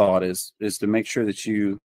thought is to make sure that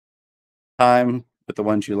you time with the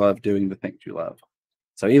ones you love doing the things you love.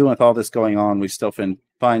 So even with all this going on, we still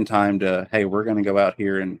find time to, hey, we're going to go out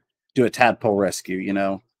here and do a tadpole rescue,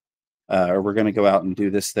 or we're going to go out and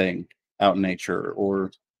do this thing out in nature,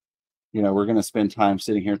 or we're going to spend time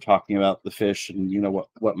sitting here talking about the fish and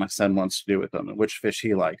what my son wants to do with them and which fish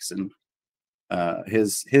he likes and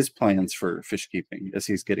his plans for fish keeping as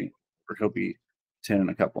he'll be 10 in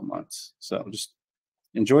a couple of months. So just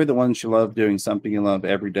enjoy the ones you love, doing something you love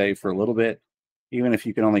every day for a little bit, even if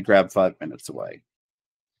you can only grab 5 minutes away.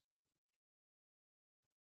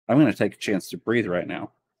 I'm going to take a chance to breathe right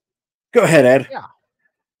now. Go ahead, Ed. Yeah.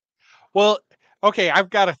 Well, okay, I've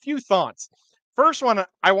got a few thoughts. First one,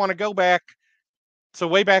 I want to go back. So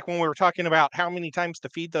way back when we were talking about how many times to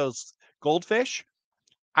feed those goldfish,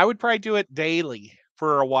 I would probably do it daily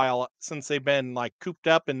for a while since they've been like cooped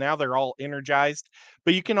up and now they're all energized.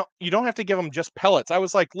 But you don't have to give them just pellets. I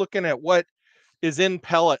was like looking at what is in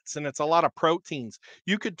pellets, and it's a lot of proteins.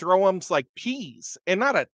 You could throw them like peas, and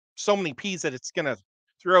not so many peas that it's gonna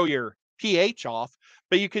throw your pH off,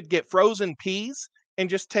 but you could get frozen peas and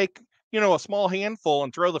just take a small handful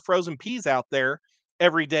and throw the frozen peas out there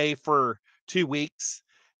every day for 2 weeks,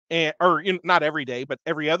 or not every day, but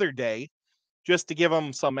every other day, just to give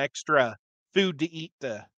them some extra food to eat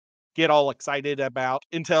to get all excited about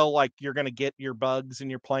until like you're going to get your bugs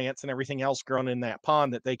and your plants and everything else grown in that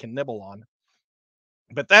pond that they can nibble on.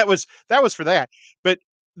 But that was for that. But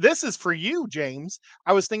this is for you, James.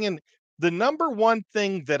 I was thinking the number one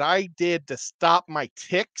thing that I did to stop my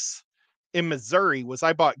ticks in Missouri was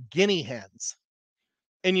I bought guinea hens.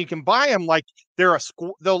 And you can buy them like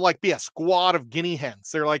they'll like be a squad of guinea hens.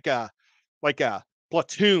 They're like a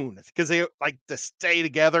platoon because they like to stay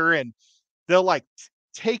together, and they'll like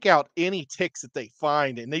take out any ticks that they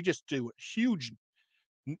find, and they just do a huge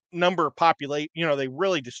number of populate. They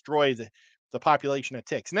really destroy the population of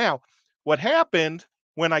ticks. Now, what happened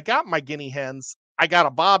when I got my guinea hens? I got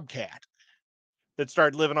a bobcat that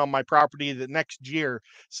started living on my property the next year.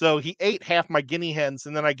 So he ate half my guinea hens,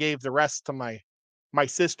 and then I gave the rest to my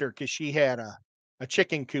sister because she had a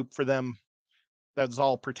chicken coop for them that was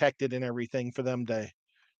all protected and everything for them to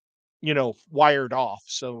wired off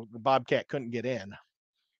so the bobcat couldn't get in.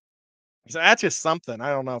 So that's just something. I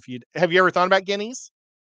don't know if you ever thought about guineas?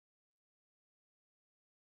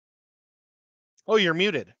 Oh, you're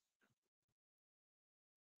muted.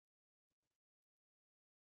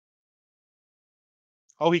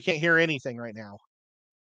 Oh, he can't hear anything right now.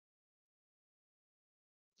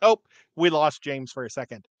 Oh, we lost James for a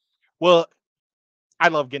second. Well, I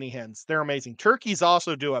love guinea hens. They're amazing. Turkeys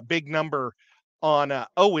also do a big number on,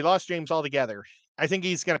 oh, we lost James altogether. I think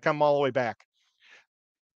he's going to come all the way back.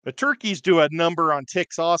 The turkeys do a number on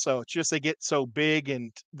ticks also. It's just they get so big,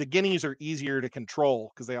 and the guineas are easier to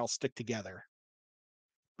control because they all stick together.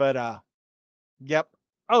 But yep.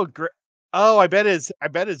 Oh, great. Oh, I bet his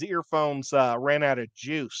earphones ran out of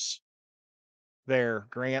juice there,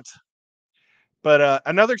 Grant. But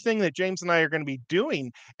another thing that James and I are going to be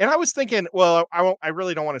doing, and I was thinking, well, I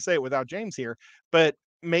really don't want to say it without James here, but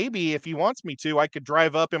maybe if he wants me to, I could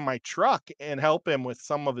drive up in my truck and help him with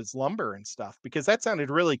some of his lumber and stuff because that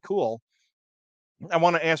sounded really cool. I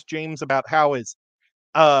want to ask James about how his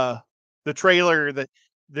uh the trailer that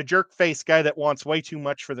the jerk face guy that wants way too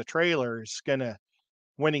much for the trailer is gonna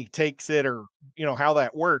when he takes it, or how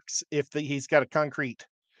that works if he's got a concrete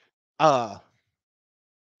uh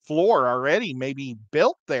floor already maybe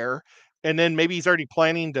built there, and then maybe he's already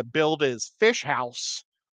planning to build his fish house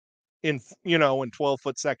in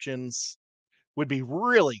 12-foot sections. Would be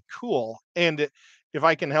really cool. And if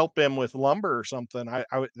I can help him with lumber or something,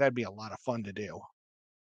 that'd be a lot of fun to do.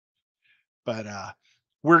 But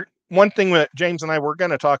we're one thing that James and I were going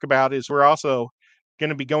to talk about is we're also going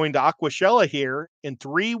to be going to Aquashella here in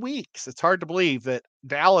 3 weeks. It's hard to believe that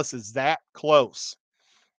Dallas is that close.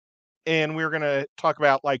 And we're going to talk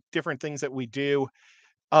about like different things that we do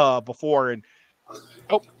before. And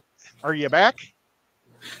oh, are you back?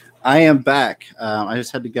 I am back. I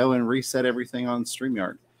just had to go and reset everything on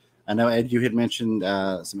StreamYard. I know, Ed, you had mentioned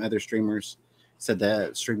some other streamers said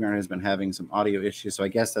that StreamYard has been having some audio issues. So I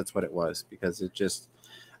guess that's what it was, because it just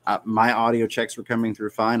my audio checks were coming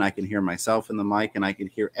through fine. I can hear myself in the mic, and I could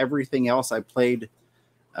hear everything else I played,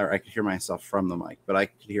 or I could hear myself from the mic, but I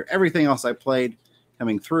could hear everything else I played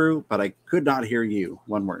coming through, but I could not hear you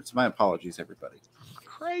one word. So my apologies, everybody.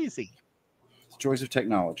 Crazy. Joys of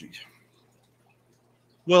technology.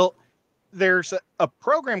 Well, there's a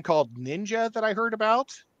program called Ninja that I heard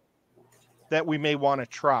about that we may want to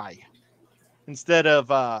try instead of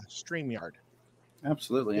StreamYard.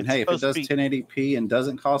 Absolutely. And It's hey, if it supposed to does be 1080p and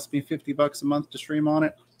doesn't cost me $50 a month to stream on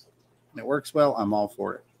it, and it works well, I'm all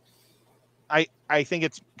for it. I think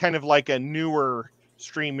it's kind of like a newer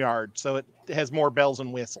StreamYard, so it has more bells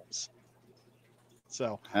and whistles.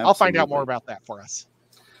 So Absolutely. I'll find out more about that for us.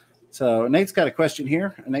 So Nate's got a question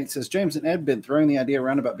here. Nate says, James and Ed been throwing the idea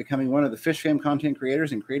around about becoming one of the Fish Fam content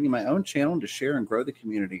creators and creating my own channel to share and grow the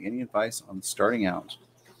community. Any advice on starting out?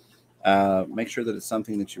 Make sure that it's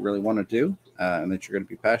something that you really want to do and that you're going to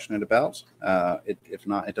be passionate about. If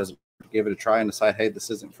not, it doesn't. Give it a try and decide, hey, this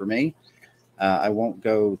isn't for me. I won't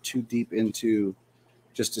go too deep into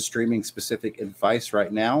just a streaming specific advice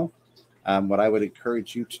right now. What I would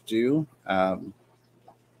encourage you to do,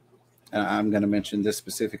 and I'm going to mention this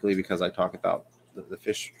specifically because I talk about the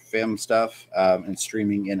Fish Fam stuff and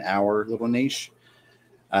streaming in our little niche.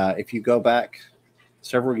 If you go back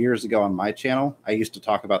several years ago on my channel, I used to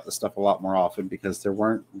talk about this stuff a lot more often because there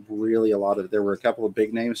weren't really there were a couple of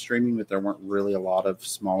big names streaming, but there weren't really a lot of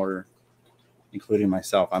smaller, including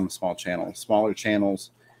myself. I'm a smaller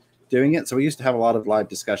channels doing it. So we used to have a lot of live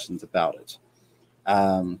discussions about it.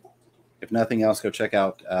 If nothing else, go check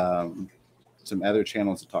out some other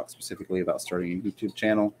channels that talk specifically about starting a YouTube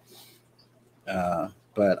channel.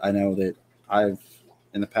 But I know that I've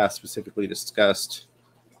in the past specifically discussed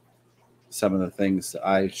some of the things that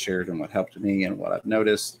I shared and what helped me and what I've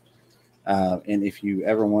noticed. And if you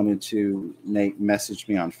ever wanted to, Nate, message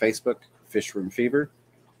me on Facebook, Fish Room Fever.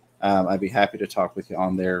 I'd be happy to talk with you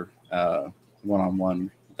on there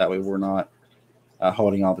one-on-one. That way we're not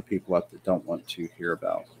holding all the people up that don't want to hear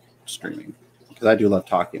about streaming. Because I do love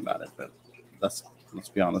talking about it, but let's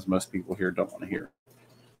be honest, most people here don't want to hear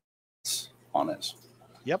on it.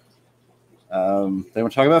 Yep. They want to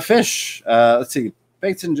talk about fish. Let's see.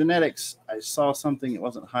 Baits and genetics. I saw something. It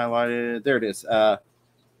wasn't highlighted. There it is.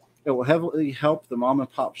 It will heavily help the mom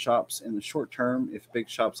and pop shops in the short term if big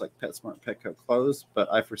shops like PetSmart and Petco close,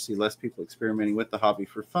 but I foresee less people experimenting with the hobby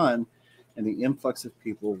for fun, and the influx of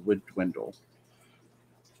people would dwindle.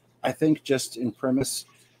 I think just in premise,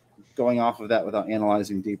 going off of that without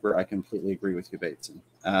analyzing deeper, I completely agree with you, Bateson.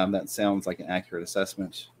 That sounds like an accurate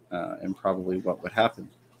assessment and probably what would happen.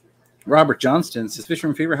 Robert Johnston says,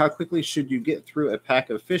 Fisherman Fever, how quickly should you get through a pack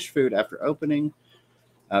of fish food after opening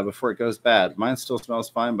before it goes bad? Mine still smells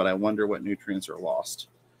fine, but I wonder what nutrients are lost.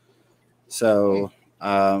 So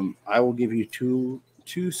I will give you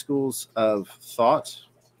two schools of thought.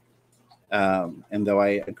 And though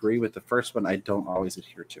I agree with the first one, I don't always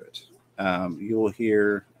adhere to it. You will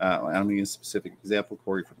hear, I'm going to use a specific example,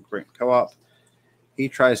 Corey from Grant Co-op. He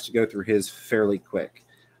tries to go through his fairly quick.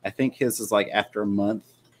 I think his is like after a month,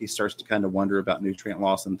 he starts to kind of wonder about nutrient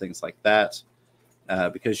loss and things like that.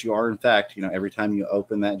 Because you are, in fact, every time you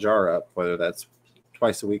open that jar up, whether that's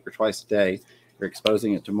twice a week or twice a day, you're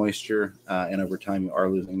exposing it to moisture, and over time you are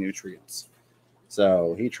losing nutrients.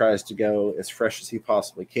 So he tries to go as fresh as he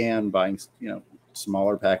possibly can, buying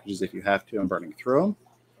smaller packages if you have to, and burning through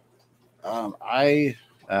them.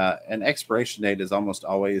 An expiration date is almost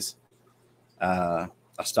always a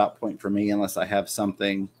stop point for me, unless I have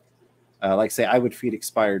something like, say, I would feed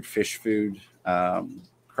expired fish food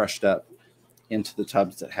crushed up into the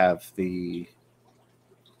tubs that have the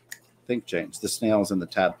the snails and the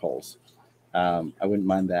tadpoles. I wouldn't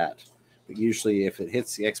mind that. But usually if it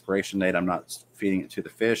hits the expiration date, I'm not feeding it to the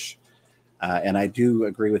fish. And I do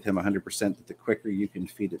agree with him 100% that the quicker you can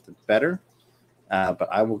feed it, the better. But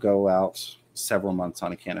I will go out several months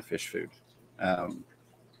on a can of fish food.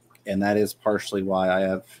 And that is partially why I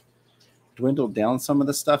have dwindled down some of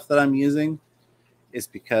the stuff that I'm using, is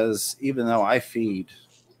because even though I feed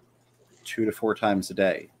 2 to 4 times a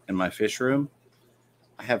day in my fish room,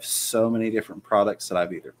 I have so many different products that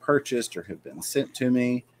I've either purchased or have been sent to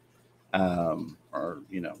me, or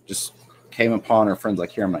just came upon, or friends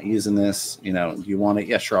like, here, I'm not using this, do you want it?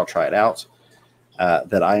 Yeah, sure, I'll try it out.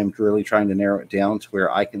 That I am really trying to narrow it down to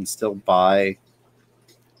where I can still buy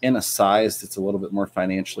in a size that's a little bit more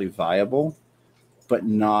financially viable, but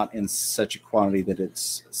not in such a quantity that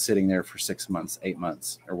it's sitting there for 6 months, 8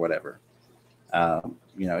 months, or whatever.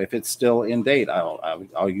 If it's still in date,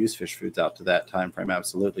 I'll use fish foods out to that time frame,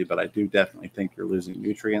 absolutely. But I do definitely think you're losing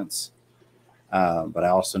nutrients. But I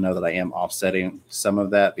also know that I am offsetting some of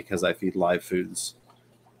that because I feed live foods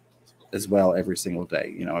as well every single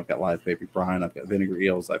day. I've got live baby brine, I've got vinegar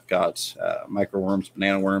eels, I've got microworms,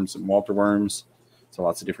 banana worms, and Walter worms. So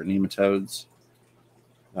lots of different nematodes,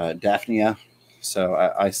 Daphnia. So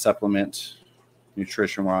I supplement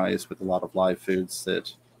nutrition-wise with a lot of live foods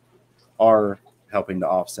that are helping to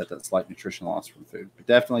offset that slight nutrition loss from food. But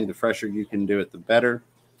definitely the fresher you can do it, the better.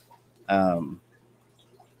 But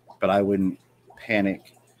I wouldn't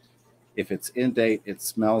panic. If it's in date, it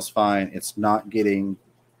smells fine,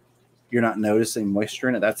 you're not noticing moisture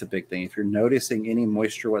in it, that's a big thing. If you're noticing any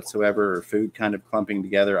moisture whatsoever or food kind of clumping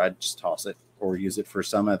together, I'd just toss it or use it for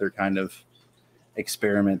some other kind of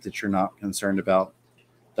experiment that you're not concerned about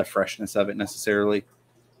the freshness of it necessarily.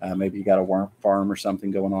 Maybe you got a worm farm or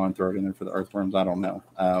something going on, throw it in there for the earthworms. I don't know.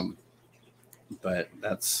 But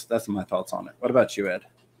that's my thoughts on it. What about you, Ed?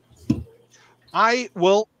 I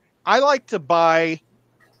like to buy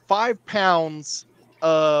 5 pounds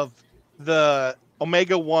of the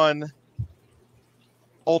omega-1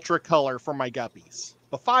 ultra color for my guppies.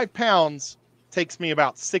 The 5 pounds takes me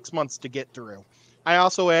about 6 months to get through. I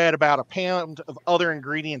also add about a pound of other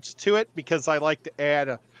ingredients to it because I like to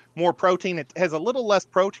add more protein. It has a little less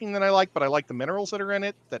protein than I like, but I like the minerals that are in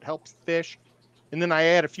it that helps fish. And then I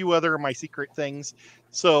add a few other of my secret things.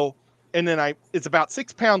 So, and then it's about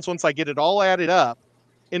 6 pounds once I get it all added up.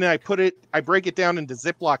 And then I break it down into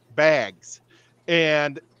Ziploc bags.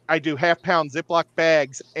 And I do half-pound Ziploc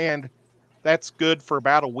bags, and that's good for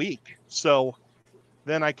about a week. So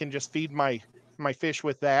then I can just feed my fish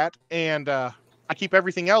with that. And I keep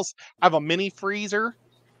everything else. I have a mini freezer.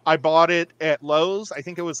 I bought it at Lowe's. I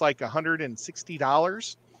think it was like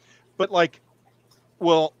 $160. But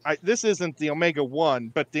this isn't the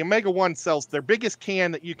omega-1, but the omega-1 sells their biggest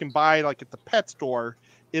can that you can buy like at the pet store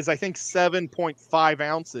is, I think, 7.5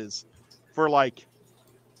 ounces for like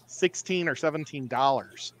 $16 or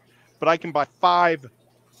 $17. But I can buy 5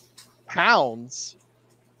 pounds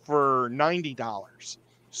for $90.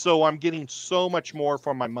 So I'm getting so much more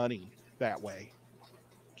for my money that way.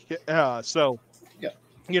 So,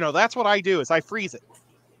 yeah, that's what I do is I freeze it,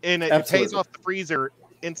 and it pays off the freezer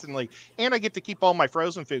instantly. And I get to keep all my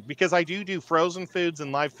frozen food because I do frozen foods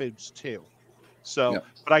and live foods too. So,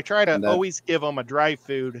 but I try to always give them a dry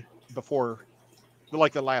food before,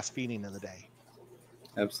 like, the last feeding of the day.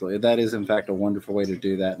 Absolutely. That is, in fact, a wonderful way to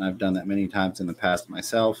do that. And I've done that many times in the past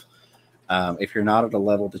myself. If you're not at a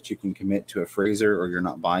level that you can commit to a freezer or you're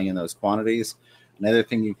not buying in those quantities, another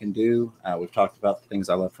thing you can do, we've talked about the things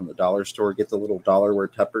I love from the dollar store, get the little dollar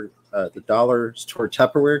store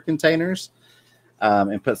Tupperware containers,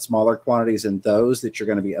 and put smaller quantities in those that you're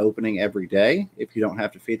going to be opening every day. If you don't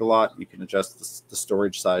have to feed a lot, you can adjust the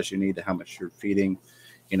storage size you need to how much you're feeding,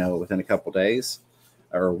 within a couple days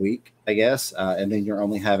or a week, I guess. And then you're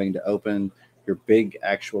only having to open your big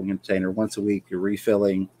actual container once a week. You're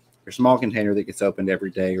refilling your small container that gets opened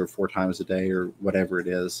every day or 4 times a day or whatever it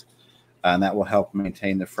is. And that will help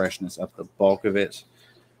maintain the freshness of the bulk of it,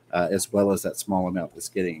 as well as that small amount that's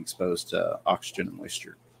getting exposed to oxygen and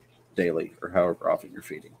moisture daily or however often you're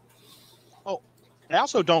feeding. Oh, I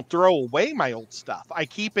also don't throw away my old stuff. I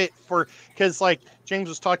keep it for, because like James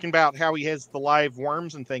was talking about how he has the live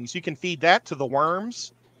worms and things. You can feed that to the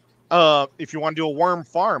worms. If you want to do a worm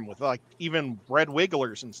farm with like even red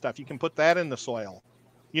wigglers and stuff, you can put that in the soil,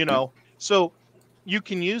 you know. So you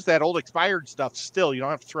can use that old expired stuff still. You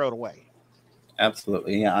don't have to throw it away.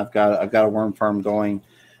 Absolutely. Yeah, I've got a worm farm going.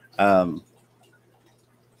 I'm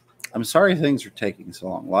sorry things are taking so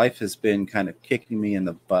long. Life has been kind of kicking me in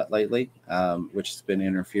the butt lately, which has been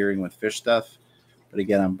interfering with fish stuff. But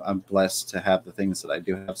again, I'm blessed to have the things that I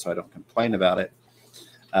do have, so I don't complain about it.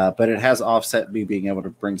 But it has offset me being able to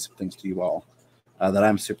bring some things to you all that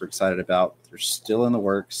I'm super excited about. They're still in the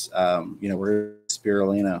works. We're a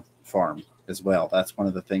spirulina farm as well. That's one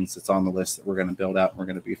of the things that's on the list that we're going to build out. We're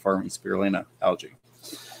going to be farming spirulina algae.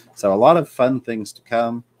 So a lot of fun things to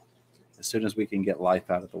come as soon as we can get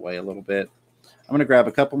life out of the way a little bit. I'm going to grab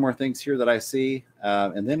a couple more things here that I see,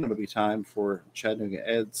 and then it'll be time for Chattanooga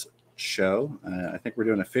Ed's show. I think we're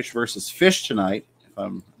doing a fish versus fish tonight, if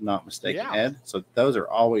I'm not mistaken, Yeah. Ed. So those are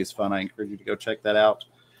always fun. I encourage you to go check that out.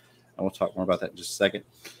 And we'll talk more about that in just a second.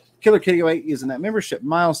 Killer Kitty 08 using that membership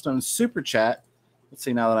milestone super chat. Let's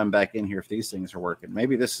see now that I'm back in here if these things are working.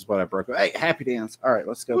 Maybe this is what I broke. Hey, happy dance. All right,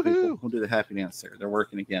 let's go, Woohoo. people. We'll do the happy dance there. They're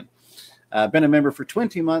working again. Been a member for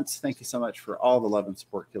 20 months. Thank you so much for all the love and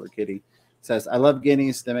support, Killer Kitty. Says, I love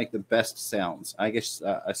guineas. They make the best sounds. I guess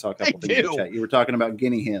I saw a couple things in the chat. You were talking about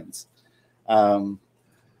guinea hens. I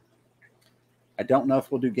don't know if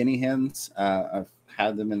we'll do guinea hens. I've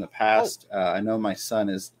had them in the past. I know my son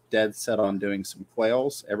is dead set on doing some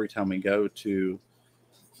quails. Every time we go to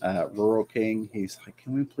Rural King, he's like,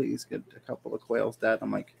 can we please get a couple of quails, Dad?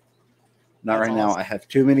 I'm like, not That's right now. awesome. I have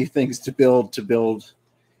too many things to build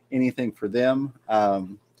anything for them.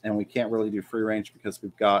 And we can't really do free range because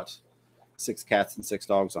we've got 6 cats and 6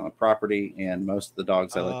 dogs on the property. And most of the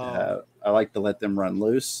dogs I like to let them run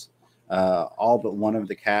loose. All but one of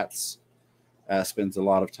the cats spends a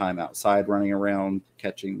lot of time outside running around,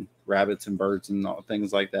 catching rabbits and birds and all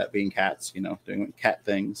things like that, being cats, doing cat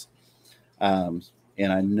things.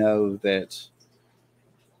 And I know that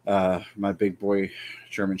my big boy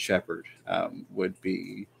German Shepherd would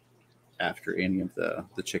be after any of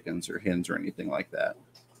the chickens or hens or anything like that.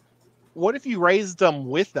 What if you raised them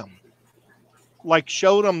with them? Like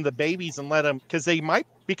showed them the babies and let them,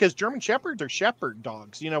 because German Shepherds are shepherd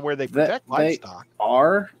dogs, where they protect livestock. They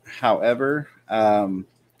are, however,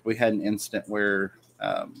 we had an incident where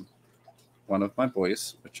one of my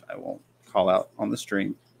boys, which I won't call out on the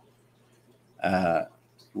stream,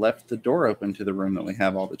 left the door open to the room that we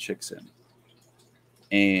have all the chicks in.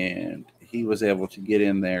 And he was able to get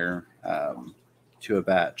in there to a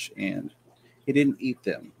batch, and he didn't eat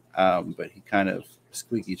them, but he kind of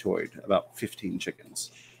squeaky toyed about 15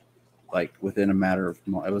 chickens, like within a matter of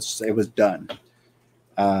months. It was done.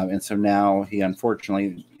 And so now he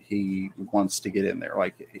wants to get in there.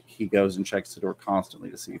 Like he goes and checks the door constantly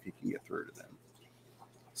to see if he can get through to them.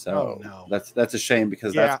 So that's a shame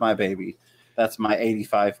because that's my baby. That's my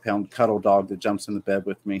 85-pound cuddle dog that jumps in the bed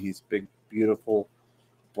with me. He's big, beautiful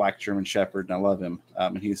black German Shepherd, and I love him.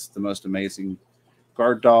 And he's the most amazing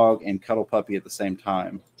guard dog and cuddle puppy at the same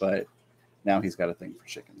time. But now he's got a thing for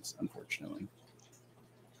chickens, unfortunately.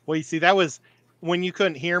 Well, you see, that was when you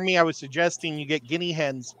couldn't hear me. I was suggesting you get guinea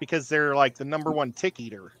hens because they're like the #1 tick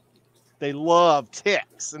eater. They love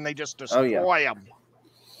ticks and they just destroy them.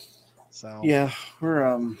 So yeah,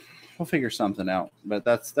 we'll figure something out, but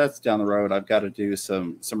that's down the road. I've got to do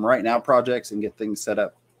some right now projects and get things set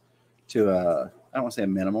up to I don't want to say a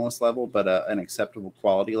minimalist level, but an acceptable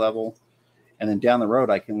quality level. And then down the road,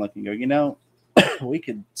 I can look and go, we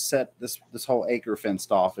could set this whole acre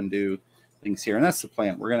fenced off and do things here. And that's the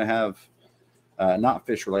plan. We're going to have not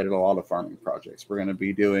fish related, a lot of farming projects. We're going to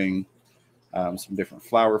be doing some different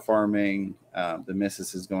flower farming. The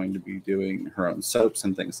missus is going to be doing her own soaps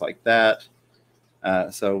and things like that.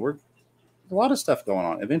 So we're a lot of stuff going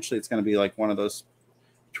on. Eventually it's going to be like one of those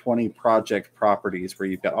 20 project properties where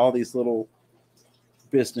you've got all these little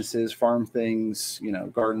businesses, farm things,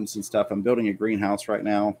 gardens and stuff. I'm building a greenhouse right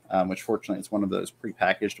now, which fortunately it's one of those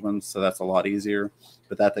prepackaged ones, so that's a lot easier.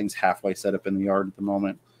 But that thing's halfway set up in the yard at the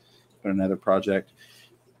moment. But another project.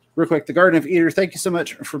 Real quick, the Garden of Eater, thank you so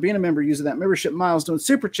much for being a member using that membership milestone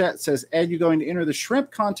super chat. Says, Ed, you going to enter the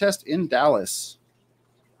shrimp contest in Dallas?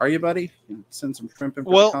 Are you, buddy? Send some shrimp in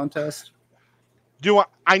for the contest.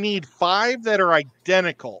 I need 5 that are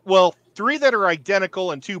identical? Well, 3 that are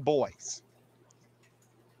identical and 2 boys.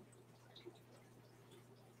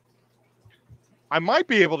 I might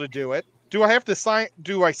be able to do it. Do I have to sign?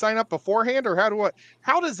 Do I sign up beforehand, or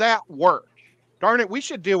how does that work? Darn it, we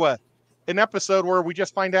should do an episode where we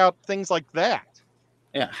just find out things like that.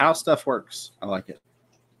 Yeah, how stuff works. I like it.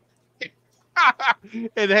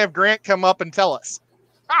 And have Grant come up and tell us.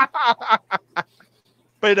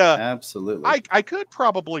 But absolutely, I could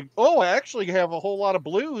probably. Oh, I actually have a whole lot of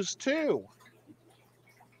blues too.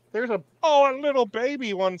 There's a little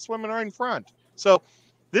baby one swimming right in front. So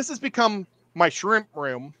this has become my shrimp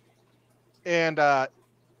room, and I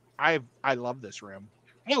love this room.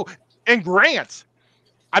 Oh, and Grant,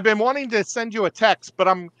 I've been wanting to send you a text, but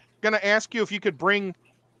I'm gonna ask you if you could bring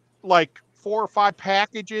like 4 or 5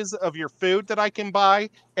 packages of your food that I can buy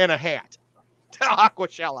and a hat to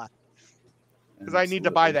Aquashella, because I need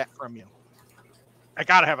to buy that from you. I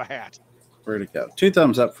gotta have a hat. Where'd it go? 2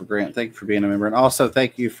 thumbs up for Grant. Thank you for being a member, and also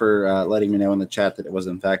thank you for letting me know in the chat that it was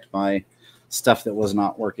in fact my stuff that was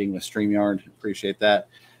not working with StreamYard. Appreciate that.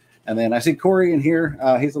 And then I see Corey in here.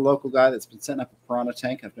 He's a local guy that's been setting up a piranha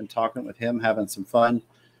tank. I've been talking with him, having some fun,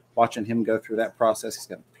 watching him go through that process. He's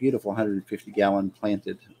got a beautiful 150-gallon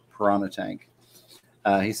planted piranha tank.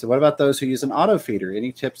 He said, what about those who use an auto feeder?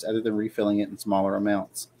 Any tips other than refilling it in smaller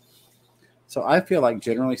amounts? So I feel like,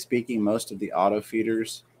 generally speaking, most of the auto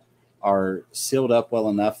feeders are sealed up well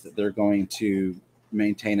enough that they're going to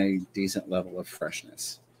maintain a decent level of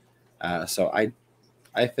freshness. So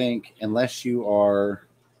I think unless you are,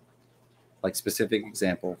 like, specific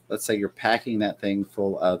example, let's say you're packing that thing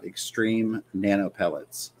full of extreme nano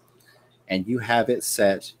pellets and you have it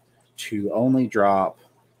set to only drop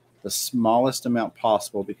the smallest amount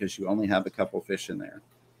possible because you only have a couple fish in there.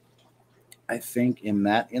 I think in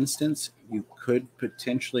that instance, you could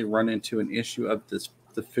potentially run into an issue of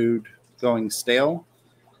the food going stale.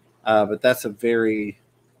 But that's a very,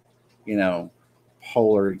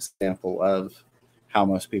 polar example of how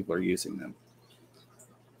most people are using them.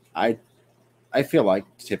 I feel like,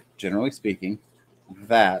 generally speaking,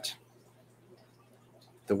 that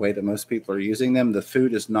the way that most people are using them, the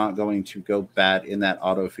food is not going to go bad in that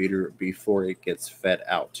auto feeder before it gets fed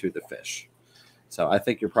out to the fish. So I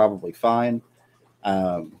think you're probably fine.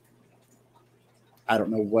 I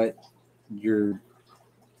don't know what your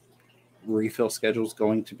refill schedule is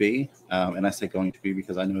going to be. And I say going to be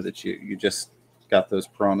because I know that you just got those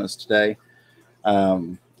piranhas today.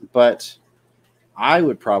 But I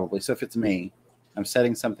would probably, so if it's me, I'm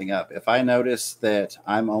setting something up. If I notice that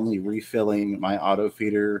I'm only refilling my auto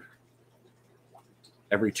feeder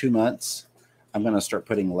every 2 months, I'm going to start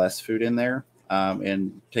putting less food in there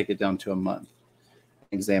and take it down to a month.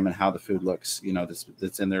 Examine how the food looks,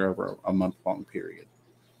 that's in there over a month-long period.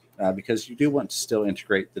 Because you do want to still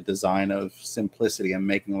integrate the design of simplicity and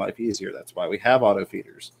making life easier. That's why we have auto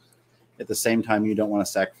feeders. At the same time, you don't want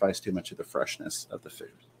to sacrifice too much of the freshness of the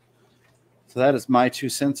food. So that is my 2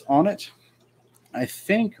 cents on it. I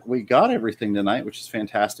think we got everything tonight, which is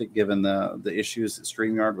fantastic given the issues that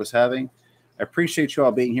StreamYard was having. I appreciate you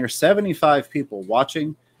all being here. 75 people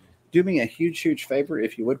watching. Do me a huge, huge favor,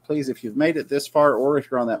 if you would, please. If you've made it this far, or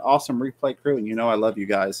if you're on that awesome replay crew, and I love you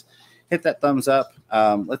guys, hit that thumbs up.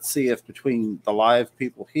 Let's see if between the live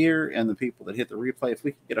people here and the people that hit the replay, if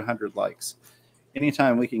we can get 100 likes.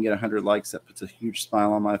 Anytime we can get 100 likes, that puts a huge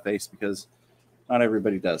smile on my face because not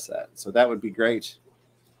everybody does that. So that would be great.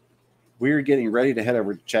 We're getting ready to head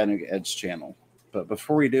over to Chattanooga Ed's channel. But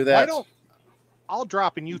before we do that, I'll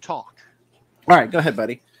drop and you talk. All right, go ahead,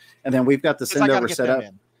 buddy. And then we've got the send over set up.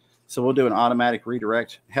 In. So we'll do an automatic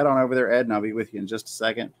redirect. Head on over there, Ed, and I'll be with you in just a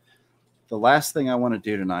second. The last thing I want to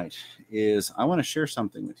do tonight is I want to share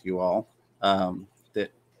something with you all that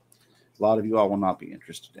a lot of you all will not be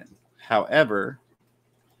interested in. However,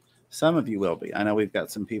 some of you will be. I know we've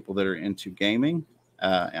got some people that are into gaming,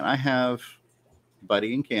 and I have a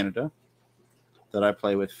buddy in Canada that I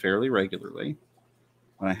play with fairly regularly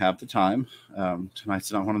when I have the time.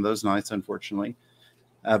 Tonight's not one of those nights, unfortunately.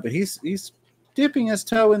 But he's dipping his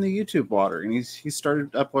toe in the YouTube water, and he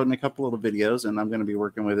started uploading a couple little videos, and I'm going to be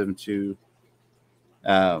working with him to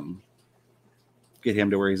get him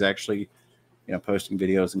to where he's actually, posting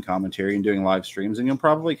videos and commentary and doing live streams, and you'll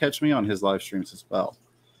probably catch me on his live streams as well.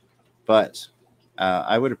 But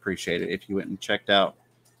I would appreciate it if you went and checked out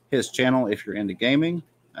his channel if you're into gaming.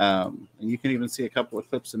 And you can even see a couple of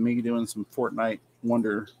clips of me doing some Fortnite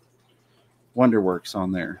wonder works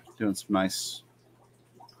on there, doing some nice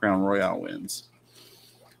Crown Royale wins.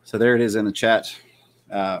 So there it is in the chat.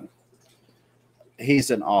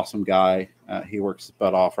 He's an awesome guy. He works his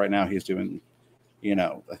butt off right now. He's doing,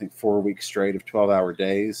 I think 4 weeks straight of 12-hour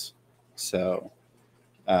days. So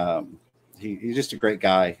He's just a great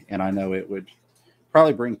guy, and I know it would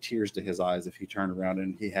probably bring tears to his eyes if he turned around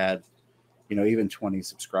and he had, even 20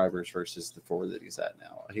 subscribers versus the 4 that he's at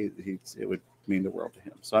now. It would mean the world to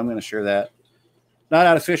him. So I'm going to share that, not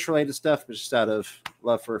out of fish related stuff, but just out of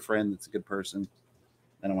love for a friend that's a good person,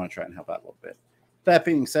 and I want to try and help out a little bit. That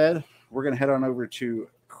being said, we're going to head on over to,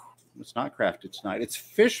 it's not crafted tonight, it's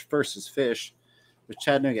Fish versus Fish with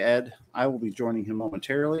Chattanooga Ed. I will be joining him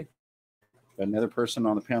momentarily. Got another person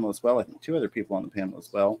on the panel as well. I think 2 other people on the panel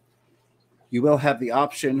as well. You will have the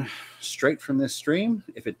option straight from this stream.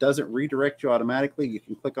 If it doesn't redirect you automatically, you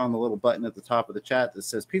can click on the little button at the top of the chat that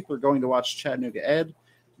says people are going to watch Chattanooga Ed.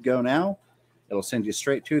 Go now. It'll send you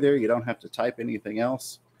straight to there. You don't have to type anything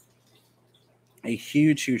else. A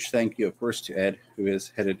huge, huge thank you, of course, to Ed, who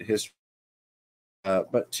is headed to history.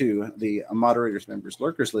 But to the moderators, members,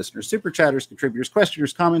 lurkers, listeners, super chatters, contributors,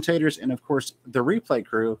 questioners, commentators, and of course, the replay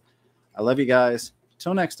crew. I love you guys.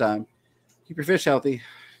 Until next time, keep your fish healthy.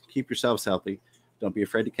 Keep yourselves healthy. Don't be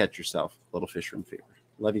afraid to catch yourself. Little fish room fever.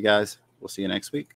 Love you guys. We'll see you next week.